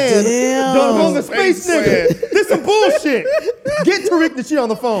Space Klan Damn. done hung a space Space nigga. This some bullshit. Get Tariq Nasheed on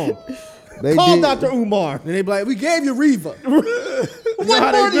the phone. They Call did. Dr. Umar. And they be like, we gave you Reva.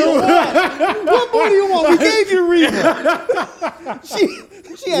 What more do you want? What more do you want? We gave you Reva.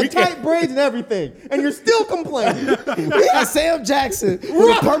 She had tight braids and everything, and you're still complaining. We got Sam Jackson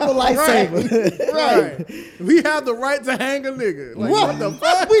with a purple lightsaber. Right. We have the right to hang a nigga. Like, what the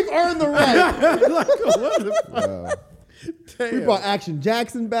fuck? We've earned the right. Like, what the fuck? Damn. We brought Action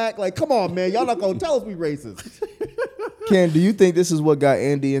Jackson back. Like, come on, man. Y'all not gonna tell us we racist. Ken, do you think this is what got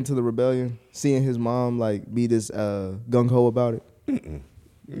Andy into the rebellion? Seeing his mom like be this gung ho about it?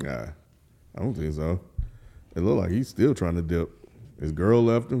 Nah, I don't think so. It looked like he's still trying to dip. His girl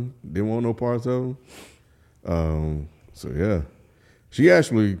left him. Didn't want no parts of him. So yeah, she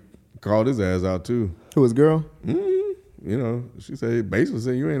actually called his ass out too. Who his girl? You know, she basically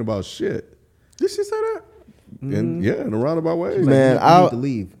said you ain't about shit. Did she say that? And yeah, in a roundabout way. Man, you need to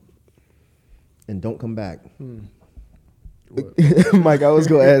leave and don't come back. Mike, I was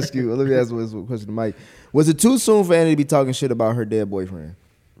gonna ask you. Let me ask this question to Mike. Was it too soon for Andy to be talking shit about her dead boyfriend?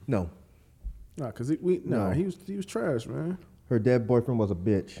 No, Nah, cause he was trash, man. her dead boyfriend was a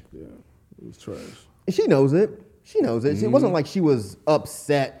bitch. Yeah, he was trash. And she knows it. She knows it. It wasn't like she was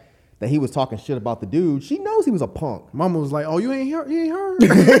upset that he was talking shit about the dude. She knows he was a punk. Mama was like, "Oh, you ain't heard? You ain't heard?"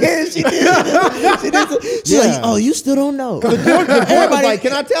 She did. She's like, oh, you still don't know. Joy was like,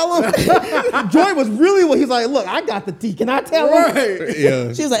 can I tell him? Joy was really what he's like, look, I got the tea. Can I tell him? Right.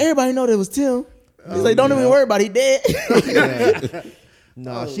 Yeah. She was like, everybody know that it was Tim. She's like, don't even worry about it. He dead.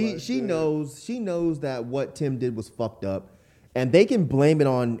 No, she knows that what Tim did was fucked up. And they can blame it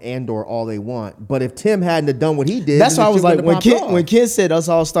on Andor all they want, but if Tim hadn't have done what he did, That's then why I the was shit like, wouldn't have popped off. when Ken said us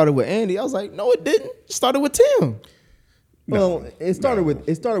all started with Andy, I was like, no, it didn't. It started with Tim. Well, it started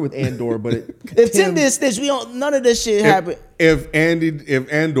with Andor, but If Tim did stitch, none of this shit happened. If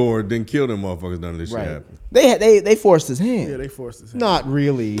Andor didn't kill them motherfuckers, none of this Right. shit happened. They forced his hand. Yeah, they forced his hand. not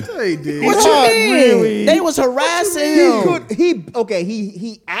really. They did. What Not you mean? really. They was harassing him.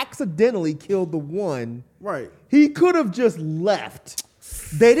 He accidentally killed the one. Right. He could have just left.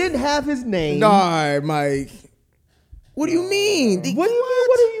 They didn't have his name. Nah, Mike. What do you mean? What do you mean?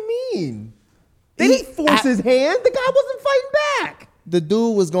 What do you mean? They didn't force his hand. The guy wasn't fighting back. The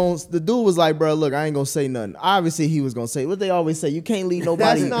dude was like, bro, look, I ain't gonna say nothing. Obviously, he was gonna say what they always say. You can't leave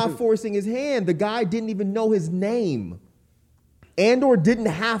nobody. That's not forcing his hand. The guy didn't even know his name. Andor didn't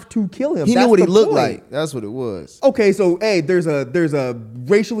have to kill him. He That's knew what he the looked point. like. That's what it was. Okay, so hey, there's a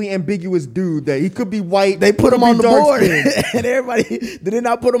racially ambiguous dude that he could be white. They put him could on be the dark board, skinned. and everybody did they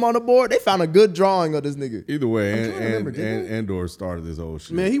not put him on the board? They found a good drawing of this nigga. Either way, trying to remember, didn't they? Andor started this whole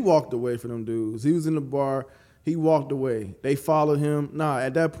shit. Man, he walked away from them dudes. He was in the bar. He walked away. They followed him. Nah,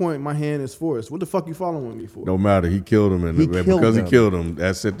 at that point, my hand is forced. What the fuck you following me for? No matter, he killed him, and He because killed he him. killed him,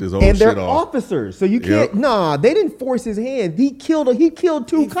 that set this whole And shit they're off. officers, so you can't. Yep. Nah, they didn't force his hand. He killed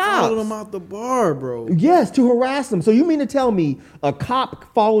two He cops. followed him out the bar, bro. Yes, to harass them. So you mean to tell me a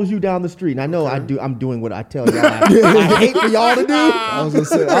cop follows you down the street? And I know I'm doing what I tell y'all. I hate for y'all to do. I was gonna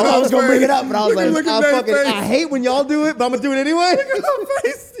say, I was gonna bring it up, but I was like, I hate when y'all do it, but I'm gonna do it anyway.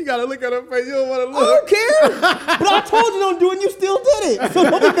 face. You gotta look at her face. You don't want to I don't care. But I told you don't do it, and you still did it. So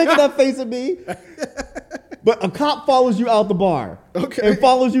don't be making that face at me. But a cop follows you out the bar, Okay. and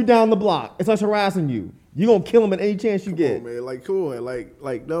follows you down the block and starts harassing you. You gonna kill him at any chance you get. Oh, man, like cool,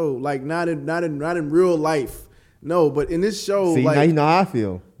 like no, like not in real life. No, but in this show, See, like now you know how I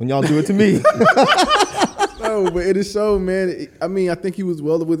feel when y'all do it to me. no, No, but it is so, man. I mean, I think he was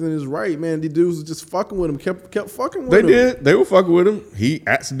well within his right, man. The dudes was just fucking with him, kept fucking with him. They did. They were fucking with him. He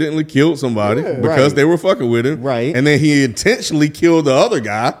accidentally killed somebody because they were fucking with him. Right. And then he intentionally killed the other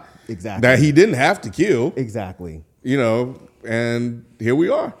guy. Exactly. That he didn't have to kill. Exactly. You know, and here we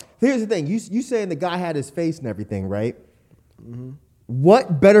are. Here's the thing. You saying the guy had his face and everything, right? Mm-hmm.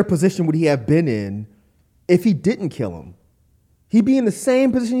 What better position would he have been in if he didn't kill him? He'd be in the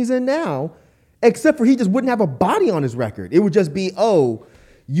same position he's in now, except for he just wouldn't have a body on his record. It would just be, oh,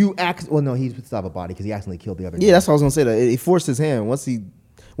 you act. Well, no, he would still have a body because he accidentally killed the other guy. Yeah, that's what I was gonna say. That it forced his hand once he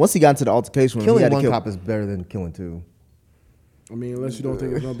got into the altercation. With him, Killing he had one to kill. cop is better than killing two. I mean, unless you don't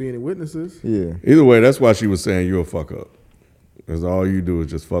think there's gonna be any witnesses. Yeah. Either way, that's why she was saying you're a fuck up. Because all you do is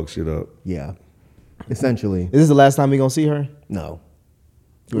just fuck shit up. Yeah, essentially. Is this the last time we gonna see her? No.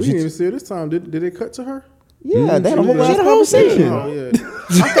 We didn't even see her this time. Did they cut to her? Yeah, they had a She whole did. conversation. Oh, yeah.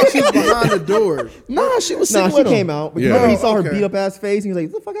 I thought she was behind the door. Nah, she was No, sitting she with him. came out. But Yeah. remember he saw her Okay. beat up ass face and he was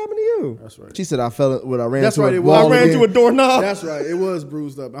like, what the fuck happened to you? That's right. She said I ran That's into right, a it was. wall I ran again. into a doorknob. That's right. It was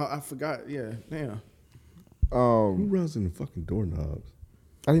bruised up. I forgot. Yeah. Damn. Who runs in the fucking doorknobs?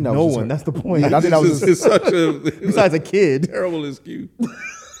 I think that No was just one. her. That's the point. I think that was It's such a Besides a kid. terrible excuse.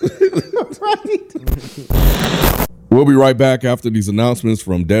 Right. We'll be right back after these announcements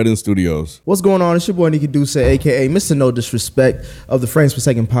from Dead End Studios. What's going on? It's your boy Nikki Duce, aka Mr. No Disrespect of the Frames Per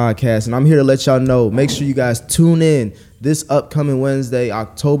Second podcast, and I'm here to let y'all know. Make sure you guys tune in this upcoming Wednesday,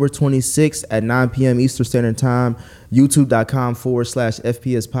 October 26th at 9 p.m. Eastern Standard Time,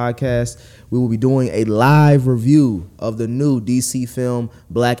 youtube.com/FPS podcast. We will be doing a live review of the new DC film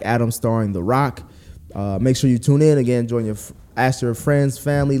Black Adam starring The Rock. Make sure you tune in again. Ask your friends,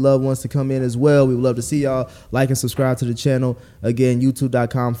 family, loved ones to come in as well. We would love to see y'all. Like and subscribe to the channel. Again,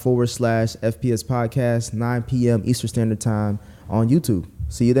 youtube.com/FPS podcast, 9 p.m. Eastern Standard Time on YouTube.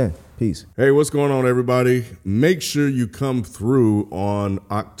 See you then. Peace. Hey, what's going on, everybody? Make sure you come through on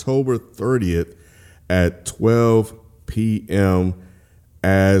October 30th at 12 p.m.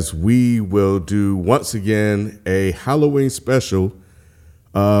 as we will do, once again, a Halloween special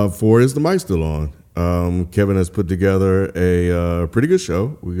for Is the Mic Still On? Kevin has put together a pretty good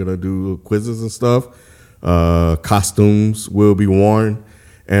show. We're going to do quizzes and stuff. Costumes will be worn.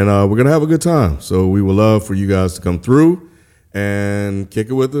 And we're going to have a good time. So we would love for you guys to come through and kick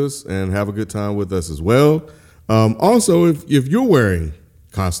it with us and have a good time with us as well. Also, if you're wearing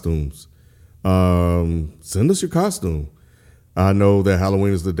costumes, send us your costume. I know that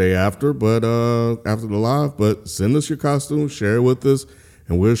Halloween is the day after, but after the live, but send us your costume, share it with us,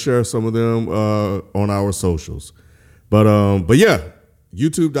 and we'll share some of them on our socials. But yeah,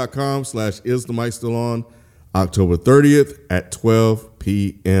 youtube.com/Is the Mic Still On, October 30th at 12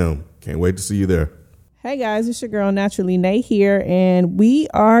 p.m. Can't wait to see you there. Hey guys, it's your girl Naturally Nay here, and we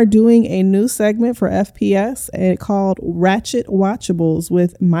are doing a new segment for FPS and called Ratchet Watchables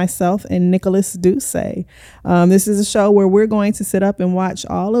with myself and Nicholas Duce. This is a show where we're going to sit up and watch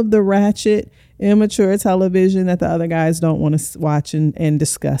all of the ratchet, immature television that the other guys don't want to watch and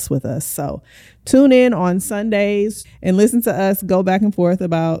discuss with us. So tune in on Sundays and listen to us go back and forth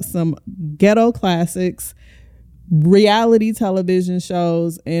about some ghetto classics, reality television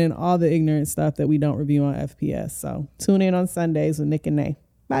shows, and all the ignorant stuff that we don't review on FPS. So tune in on Sundays with Nick and Nay.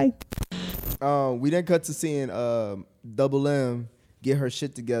 Bye. We then cut to seeing Double M get her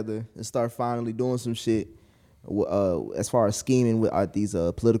shit together and start finally doing some shit as far as scheming at these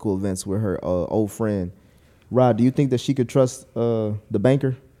political events with her old friend. Rod, do you think that she could trust the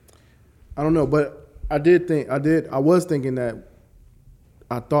banker? I don't know, but I was thinking that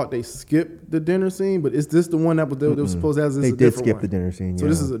I thought they skipped the dinner scene, but is this the one that they were supposed to have? They did skip the dinner scene. So yeah.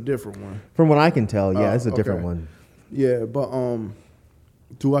 this is a different one. From what I can tell, yeah, it's a okay. different one. Yeah, but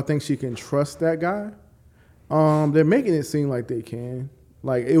do I think she can trust that guy? They're making it seem like they can.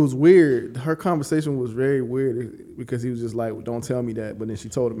 Like, it was weird. Her conversation was very weird because he was just like, well, don't tell me that. But then she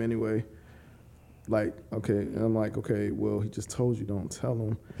told him anyway. Like, okay. And I'm like, okay, well, he just told you, don't tell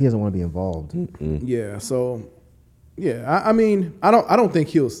him. He doesn't want to be involved. Yeah, so yeah, I mean, I don't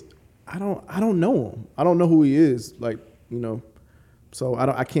think I don't know him. I don't know who he is. Like, you know, so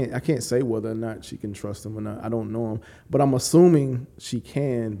I can't say whether or not she can trust him or not. I don't know him, but I'm assuming she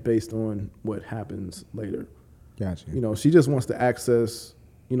can based on what happens later. Gotcha. You know, she just wants to access,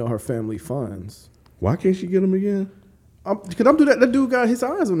 you know, her family funds. Why can't she get him again? Because I'm do that. That dude got his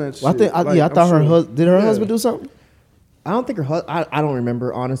eyes on that shit. Well, I thought her husband did. Her husband do something? I don't think I don't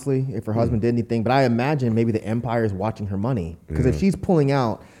remember, honestly, if her husband did anything, but I imagine maybe the Empire is watching her money. Because if she's pulling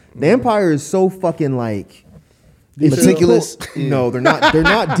out, the Empire is so fucking like meticulous. No, they're not. They're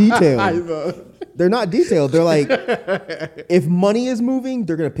not detailed. They're not detailed. They're like, if money is moving,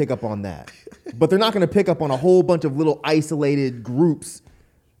 they're gonna pick up on that. but they're not going to pick up on a whole bunch of little isolated groups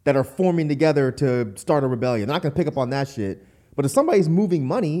that are forming together to start a rebellion. They're not going to pick up on that shit. But if somebody's moving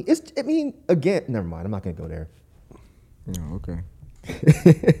money, again, never mind. I'm not going to go there. Oh, okay.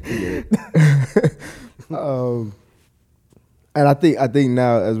 And I think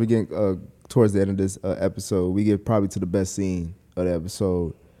now as we get towards the end of this episode, we get probably to the best scene of the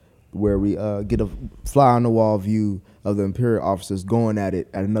episode, where we get a fly on the wall view of the Imperial officers going at it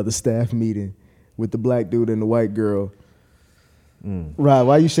at another staff meeting with the black dude and the white girl. Right,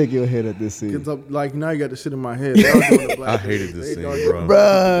 why you shaking your head at this scene? Like, now you got the shit in my head. They all doing the black I hated this scene, bro.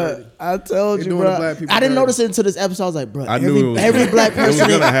 Bruh, I told They you, doing the bro. black people I didn't dirty. notice it until this episode. I was like, bro, I knew it was every gonna- black it was person,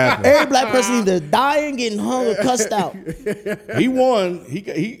 gonna happen. every black person either dying, getting hung, or cussed out. He won.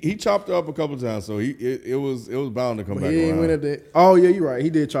 He chopped her up a couple times, so it was bound to come But back he ain't around. win at the. Oh yeah, you're right.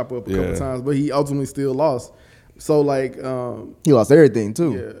 He did chop up a couple Yeah. times, but he ultimately still lost. So like, He lost everything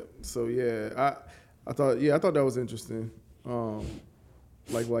too. yeah. So yeah, I thought that was interesting.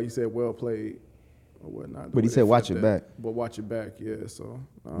 Like you said, well played or whatnot. But he said, watch it back. But watch it back, yeah. So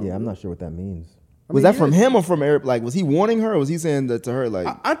Yeah, I'm not sure what that means. Was that from him or from Eric? Like, was he warning her, or was he saying that to her?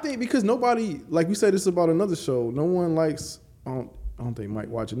 Like, I think because nobody, like we said this about another show, no one likes. I don't think Mike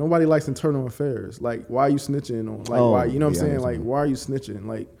watch it. Nobody likes internal affairs. Like, why are you snitching on? Like, why? You know what I'm saying? Like, why are you snitching?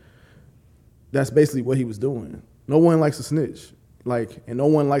 Like, that's basically what he was doing. No one likes a snitch. Like, and no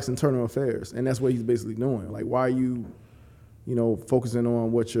one likes internal affairs, and that's what he's basically doing. Like, why are you, focusing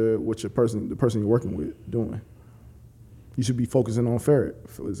on what the person you're working with doing? You should be focusing on Ferret.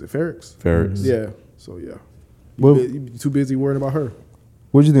 Is it Ferrex? Ferrex. Yeah. So yeah, Well- you be too busy worrying about her.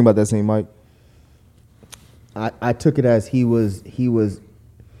 what did you think about that scene, Mike? I took it as he was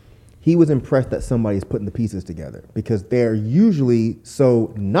impressed that somebody's putting the pieces together, because they're usually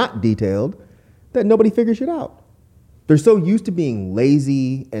so not detailed that nobody figures shit out. They're so used to being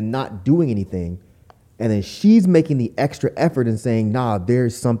lazy and not doing anything, and then she's making the extra effort and saying, nah,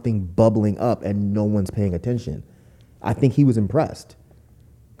 there's something bubbling up and no one's paying attention. I think he was impressed.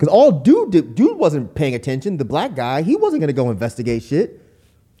 Because all dude wasn't paying attention. The black guy, he wasn't going to go investigate shit.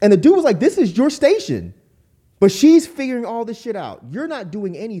 And the dude was like, this is your station. But she's figuring all this shit out. You're not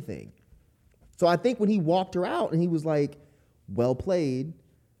doing anything. So I think when he walked her out and he was like, well played,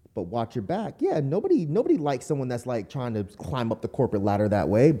 but watch your back. Yeah, nobody likes someone that's like trying to climb up the corporate ladder that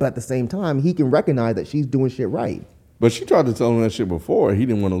way. But at the same time, he can recognize that she's doing shit right. But she tried to tell him that shit before. He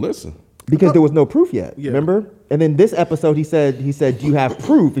didn't want to listen. Because there was no proof yet, Yeah. remember? And then this episode, he said, do you have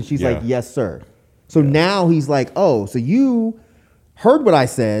proof? And she's like, yes, sir. So now he's like, oh, so you heard what I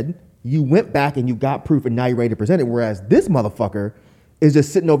said, you went back and you got proof, and now you're ready to present it. Whereas this motherfucker is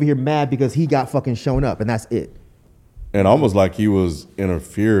just sitting over here mad because he got fucking shown up, and that's it. And almost like he was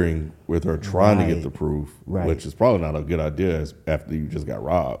interfering with her trying to get Right. the proof, Right. which is probably not a good idea after you just got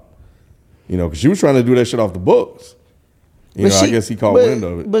robbed. Because she was trying to do that shit off the books. I guess he caught wind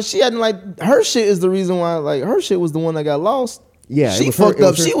of it. But she hadn't, like, her shit is the reason why, like, her shit was the one that got lost. Yeah, it she was her- fucked it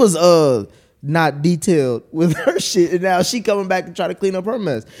was up. her- She was not detailed with her shit, and now she coming back to try to clean up her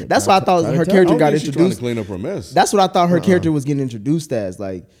mess. That's why I thought her I character don't got think she's trying to introduced. clean up her mess. That's what I thought her character was getting introduced as.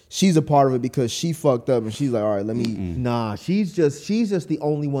 Like, she's a part of it because she fucked up, and she's like, all right, let me. Nah, she's just the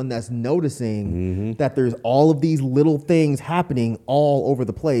only one that's noticing that there's all of these little things happening all over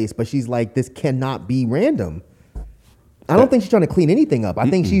the place, but she's like, this cannot be random. I don't think she's trying to clean anything up. I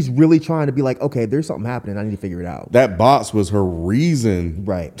think she's really trying to be like, okay, there's something happening. I need to figure it out. That box was her reason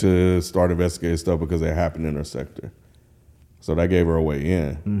Right. to start investigating stuff because it happened in her sector. So that gave her a way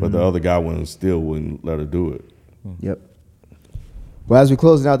in. But the other guy wouldn't let her do it. Yep. Well, as we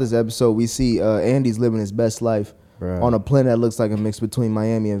closing out this episode, we see Andy's living his best life Right. on a planet that looks like a mix between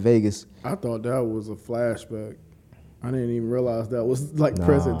Miami and Vegas. I thought that was a flashback. I didn't even realize that was like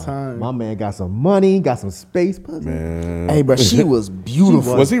present time. My man got some money, got some space pussy. Man. Hey, bro, she was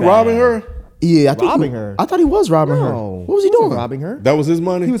beautiful. Was he bad. robbing her? Yeah, I think Robbing her? I thought he was robbing her. No. What was he wasn't doing? robbing her. That was his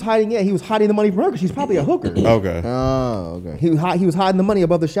money? He was hiding the money from her because she's probably a hooker. Okay. Oh, okay. He was hiding the money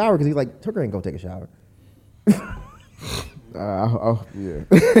above the shower because he's like, hooker ain't gonna take a shower.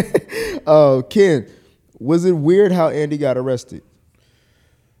 Yeah. Ken, was it weird how Andy got arrested?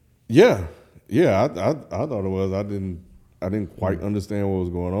 Yeah. I thought it was. I didn't quite understand what was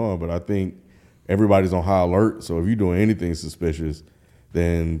going on, but I think everybody's on high alert. So if you're doing anything suspicious,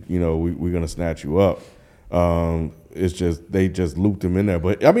 then we're gonna snatch you up. It's just they just looped him in there.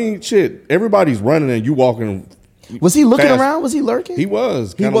 But I mean, shit, everybody's running and you walking. Was he looking fast. around? Was he lurking? He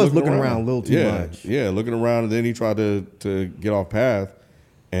was. He kinda was looking around a little too much. Yeah, looking around, and then he tried to get off path,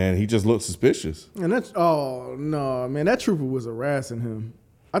 and he just looked suspicious. And that's that trooper was harassing him.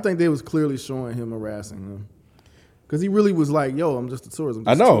 I think they was clearly showing him harassing him because he really was like, "Yo, I'm just a tourist."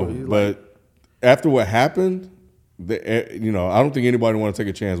 I know, but after what happened, I don't think anybody want to take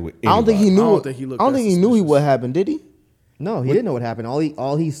a chance with anybody. I don't think he knew. I don't think he looked I don't that think he knew suspicious. what happened. Did he? No, he didn't know what happened.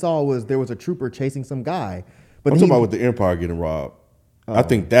 All he saw was there was a trooper chasing some guy. But I'm he, talking about with the Empire getting robbed. I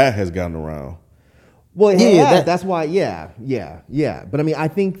think that has gotten around. well, Yeah, yeah, that- that's why. Yeah. But I mean, I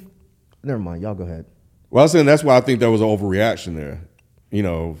think. Never mind. Y'all go ahead. Well, I was saying that's why I think there was an overreaction there,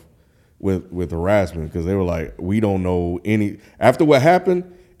 with harassment, because they were like, we don't know any. After what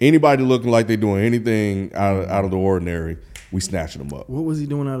happened, anybody looking like they're doing anything out of the ordinary, we snatching them up. What was he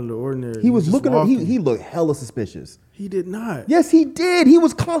doing out of the ordinary? He was just looking. walking. He looked hella suspicious. He did not. Yes, he did. He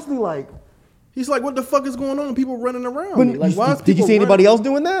was constantly like. He's like, what the fuck is going on? People running around. But me. Like, why is did you people see anybody running? else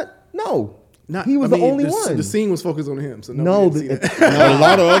doing that? No. He was the only one. The scene was focused on him. So No, nobody could see the- that. A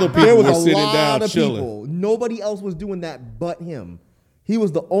lot of other people there was were a sitting lot down of chilling. people. Nobody else was doing that but him. He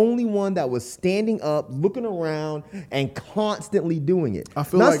was the only one that was standing up, looking around, and constantly doing it. I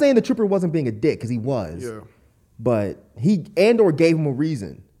feel Not like- saying the trooper wasn't being a dick, because he was. Yeah. But Andor gave him a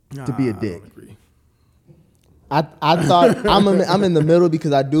reason to be a Nah, I dick. don't agree. I thought I'm in the middle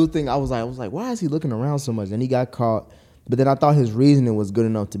because I do think I was like, why is he looking around so much? And he got caught. But then I thought his reasoning was good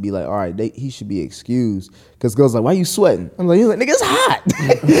enough to be like, all right, he should be excused. Because girls like, why you sweating? I'm like, he's like, nigga, it's hot.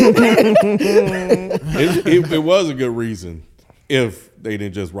 It was a good reason if they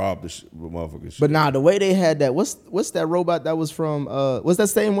didn't just rob the motherfuckers. But nah, the way they had that, what's that robot that was from? What's that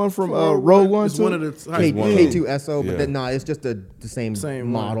same one from Rogue One? It's too? one of the K, one of K2SO, yeah. but then it's just the same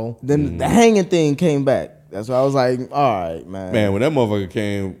Same model. Then the hanging thing came back. That's why I was like, all right, man. Man, when that motherfucker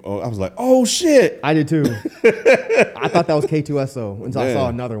came, I was like, oh shit. I did too. I thought that was K2SO until I Man. saw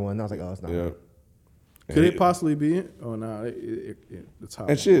another one. I was like, oh, it's not. Yeah. Could it possibly be it? Oh, no. It's how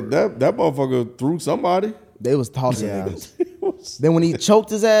And shit, that motherfucker threw somebody. They was tossing Yeah. niggas. Then when he choked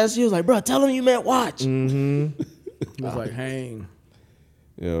his ass, he was like, bro, tell him you meant watch. It was like, hang.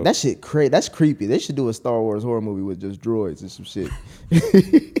 Yeah. That shit crazy. That's creepy. They should do a Star Wars horror movie with just droids and some shit.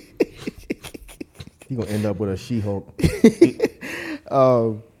 He gonna end up with a She-Hulk.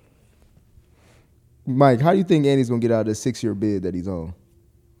 Mike, how do you think Andy's gonna get out of this 6-year bid that he's on?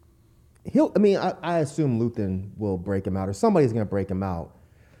 I assume Luthen will break him out, or somebody's gonna break him out.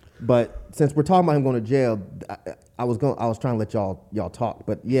 But since we're talking about him going to jail, I was trying to let y'all talk.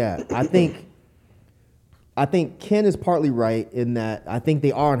 But yeah, I think Ken is partly right in that I think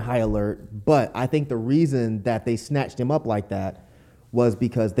they are on high alert. But I think the reason that they snatched him up like that was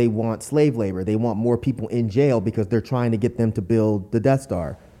because they want slave labor. They want more people in jail because they're trying to get them to build the Death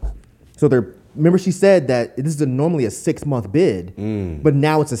Star. So remember she said that this is normally a 6-month bid, but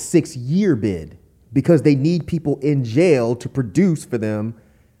now it's a 6-year bid because they need people in jail to produce for them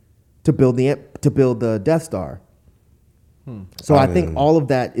to build the Death Star. So I think all of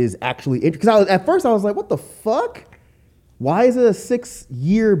that is actually because at first I was like, what the fuck? Why is it a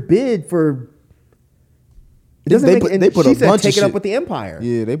 6-year bid for? It doesn't They make. put- and they put she a said bunch of take it up shit- with the Empire.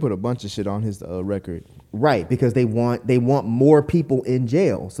 Yeah, they put a bunch of shit on his record. Right, because they want more people in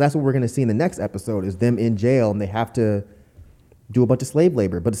jail. So that's what we're going to see in the next episode is them in jail and they have to do a bunch of slave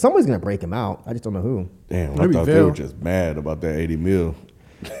labor. But somebody's going to break him out. I just don't know who. Damn, I Maybe thought they Vel. were just mad about that 80 mil.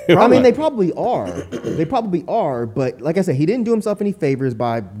 I mean, they probably are. They probably are. But like I said, he didn't do himself any favors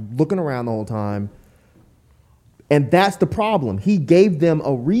by looking around the whole time. And that's the problem. He gave them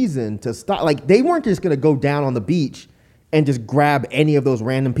a reason to stop. Like, they weren't just going to go down on the beach and just grab any of those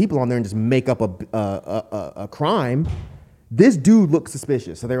random people on there and just make up a crime. This dude looked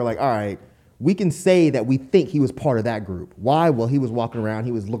suspicious. So they were like, all right, we can say that we think he was part of that group. Why? Well, he was walking around.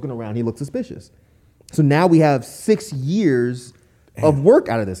 He was looking around. He looked suspicious. So now we have 6 years of work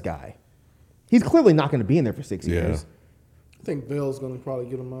out of this guy. He's clearly not going to be in there for 6 years. I think Bell's going to probably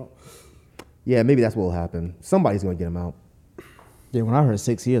get him out. Yeah, maybe that's what will happen. Somebody's going to get him out. Yeah, when I heard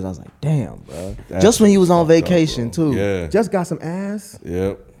 6 years, I was like, damn, bro. That's Just when he was on fucked up, vacation, bro. too. Yeah. Just got some ass.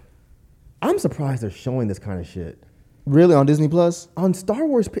 Yep. I'm surprised they're showing this kind of shit. Really, on Disney Plus? On Star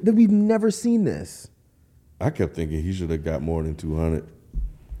Wars, we've never seen this. I kept thinking he should have got more than 200,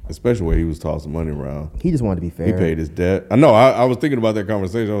 especially where he was tossing money around. He just wanted to be fair. He paid his debt. I know. I was thinking about that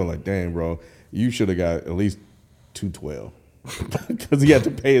conversation. I was like, "Damn, bro, you should have got at least 212 because he had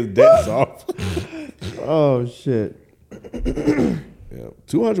to pay his debts off." Oh, shit. Yeah,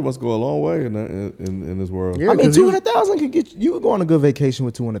 200 must go a long way in this world. Yeah, I mean, 'cause he was- 200,000 could get you could go on a good vacation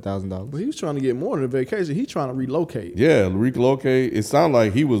with $200,000. But he was trying to get more than a vacation. He trying to relocate. Yeah, relocate. It sounded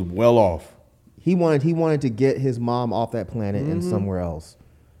like he was well off. He wanted to get his mom off that planet and somewhere else.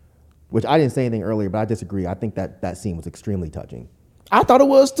 Which I didn't say anything earlier, but I disagree. I think that scene was extremely touching. I thought it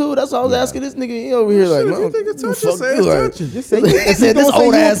was too. That's why I was asking this nigga. He over here like, Shit, if you "Man, think it's who touching, fuck say you it's are?" touching. Just say I said this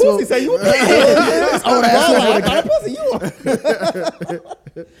old ass pussy. Say you a pussy. This old ass I got a pussy.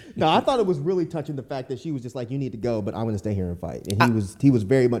 You No, I thought it was really touching the fact that she was just like, you need to go, but I'm going to stay here and fight. And he was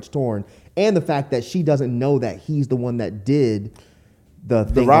very much torn. And the fact that she doesn't know that he's the one that did the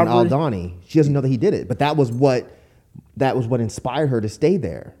thing on Aldhani. She doesn't know that he did it. But that was what inspired her to stay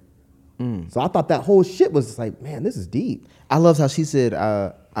there. So I thought that whole shit was like, man, this is deep. I loved how she said,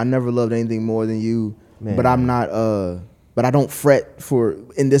 I never loved anything more than you, but I'm not, but I don't fret for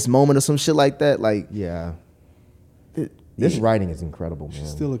in this moment or some shit like that. Like, yeah. This writing is incredible, man. She's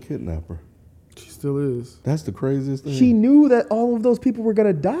still a kidnapper. She still is. That's the craziest thing. She knew that all of those people were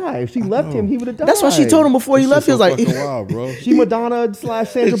gonna die. If she left him, he would have died. that's what she told him before he left. He was like, wild, bro. She Madonna / Sandra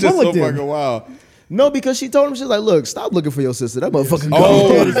It's just Bullock so did. fucking wild. no, because she told him, she's like, look, stop looking for your sister. That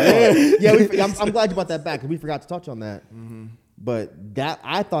motherfucker Yeah, I'm glad you brought that back because we forgot to touch on that. But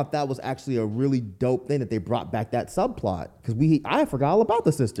I thought that was actually a really dope thing that they brought back that subplot because I forgot all about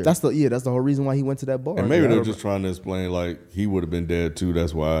the sister. That's the whole reason why he went to that bar. And maybe they're just trying to explain like he would have been dead too.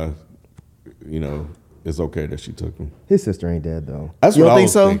 That's why, it's okay that she took him. His sister ain't dead though. That's You what don't I think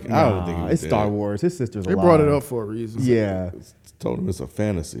was so? thinking. I don't think he was It's dead. Star Wars. His sister's They alive. brought it up for a reason. Yeah, Told him it's a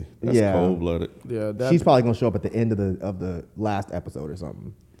fantasy. That's Yeah. cold blooded. Yeah. she's probably gonna show up at the end of the last episode or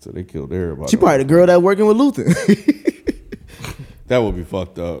something. So they killed everybody. She probably the girl that working with Luther. That would be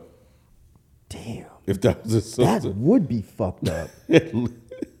fucked up Damn, if that was his that sister. would be fucked up.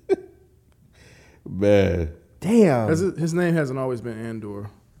 Man. Damn. His name hasn't always been Andor.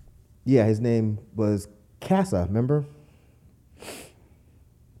 Yeah, his name was Casa. Remember?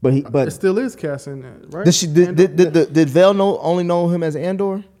 But It still is Cassian, right? Did Vel only know him as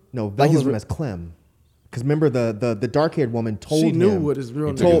Andor? no, Like Vel his knows him as Clem. Because remember the dark haired woman told She him. knew what his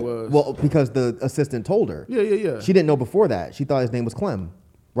real name was. Well, because the assistant told her. Yeah. She didn't know before that. She thought his name was Clem,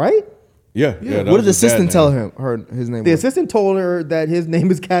 right? Yeah. What that did was the his dad assistant name. tell his name? The was? assistant told her that his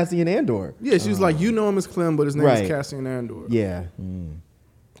name is Cassian Andor. Yeah, she was like, you know him as Clem, but his name Right. is Cassian Andor. Yeah.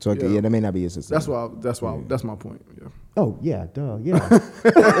 So Yeah. that may not be his assistant. That's my point. Yeah. Oh yeah, duh, yeah.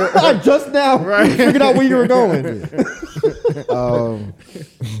 I just now figured out where you were going.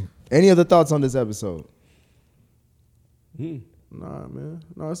 Any other thoughts on this episode? Nah, man.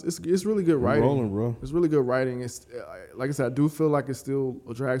 No, it's really good writing. rolling, bro. It's really good writing. It's like I said, I do feel like it still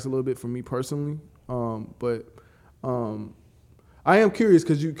drags a little bit for me personally. But I am curious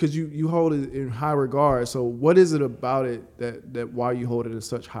because you hold it in high regard. So what is it about it that why you hold it in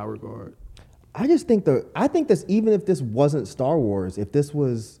such high regard? I just think I think this, even if this wasn't Star Wars, if this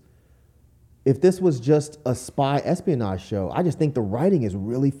was just a spy espionage show, I just think the writing is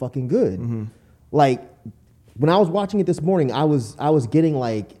really fucking good. Like when I was watching it this morning, I was getting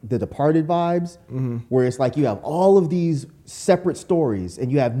like the Departed vibes, where it's like you have all of these separate stories and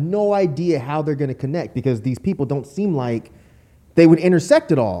you have no idea how they're going to connect because these people don't seem like they would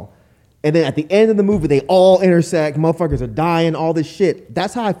intersect at all. And then at the end of the movie, they all intersect. Motherfuckers are dying, all this shit.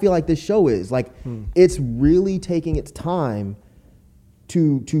 That's how I feel like this show is. Like, it's really taking its time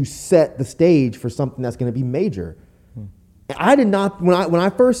to set the stage for something that's going to be major. I did not, when I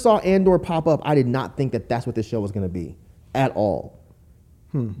first saw Andor pop up, I did not think that that's what this show was going to be at all.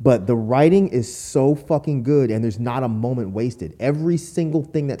 But the writing is so fucking good, and there's not a moment wasted. Every single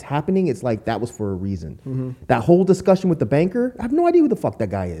thing that's happening, it's like that was for a reason. That whole discussion with the banker, I have no idea who the fuck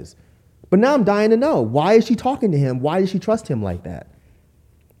that guy is. But now I'm dying to know. Why is she talking to him? Why does she trust him like that?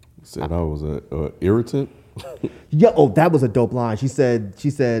 Said I was a irritant. Yeah, oh, that was a dope line. She said,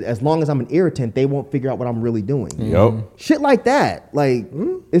 as long as I'm an irritant, they won't figure out what I'm really doing. Yep. Shit like that. Like,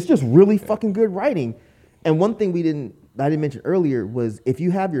 it's just really fucking good writing. And one thing I didn't mention earlier was if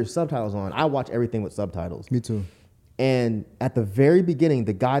you have your subtitles on, I watch everything with subtitles. Me too. And at the very beginning,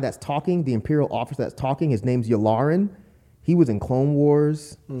 the guy that's talking, the Imperial officer that's talking, his name's Yularen. He was in Clone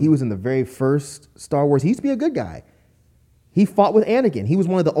Wars. He was in the very first Star Wars. He used to be a good guy. He fought with Anakin. He was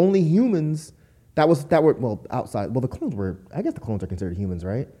one of the only humans that were outside. Well, the clones were, I guess the clones are considered humans,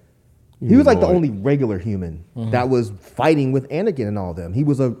 right? He was like the only regular human that was fighting with Anakin and all of them. He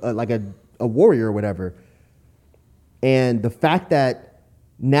was a warrior or whatever. And the fact that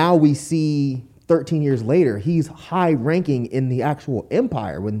now we see 13 years later, he's high ranking in the actual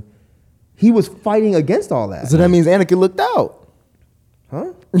Empire when he was fighting against all that. So that means Anakin looked out.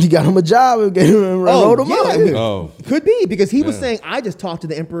 Huh? You got him a job and wrote him up. Oh. Could be, because he was saying, I just talked to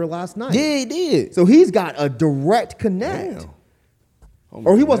the Emperor last night. Yeah, he did. So he's got a direct connect. Damn.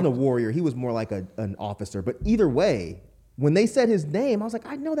 Or he wasn't a warrior. He was more like an officer. But either way, when they said his name, I was like,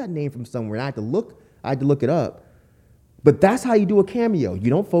 I know that name from somewhere. And I had to look it up. But that's how you do a cameo.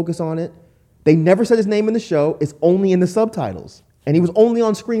 You don't focus on it. They never said his name in the show. It's only in the subtitles. And he was only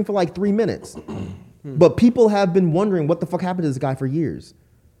on screen for like 3 minutes. But people have been wondering what the fuck happened to this guy for years.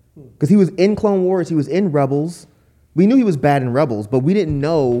 Because he was in Clone Wars, he was in Rebels, We knew he was bad in Rebels, but we didn't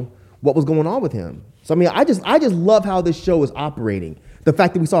know what was going on with him. So I mean, I just love how this show is operating. The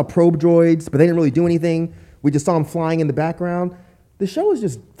fact that we saw probe droids, but they didn't really do anything. We just saw them flying in the background. The show is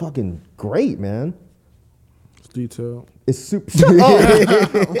just fucking great, man. It's detailed. It's super.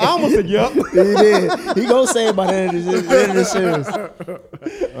 I almost said yup. He did. He gonna say it by the end of the series.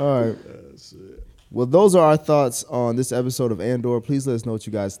 All right. Well, those are our thoughts on this episode of Andor. Please let us know what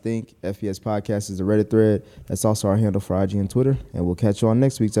you guys think. FES Podcast is a Reddit thread. That's also our handle for IG and Twitter. And we'll catch you on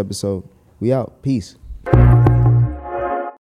next week's episode. We out. Peace.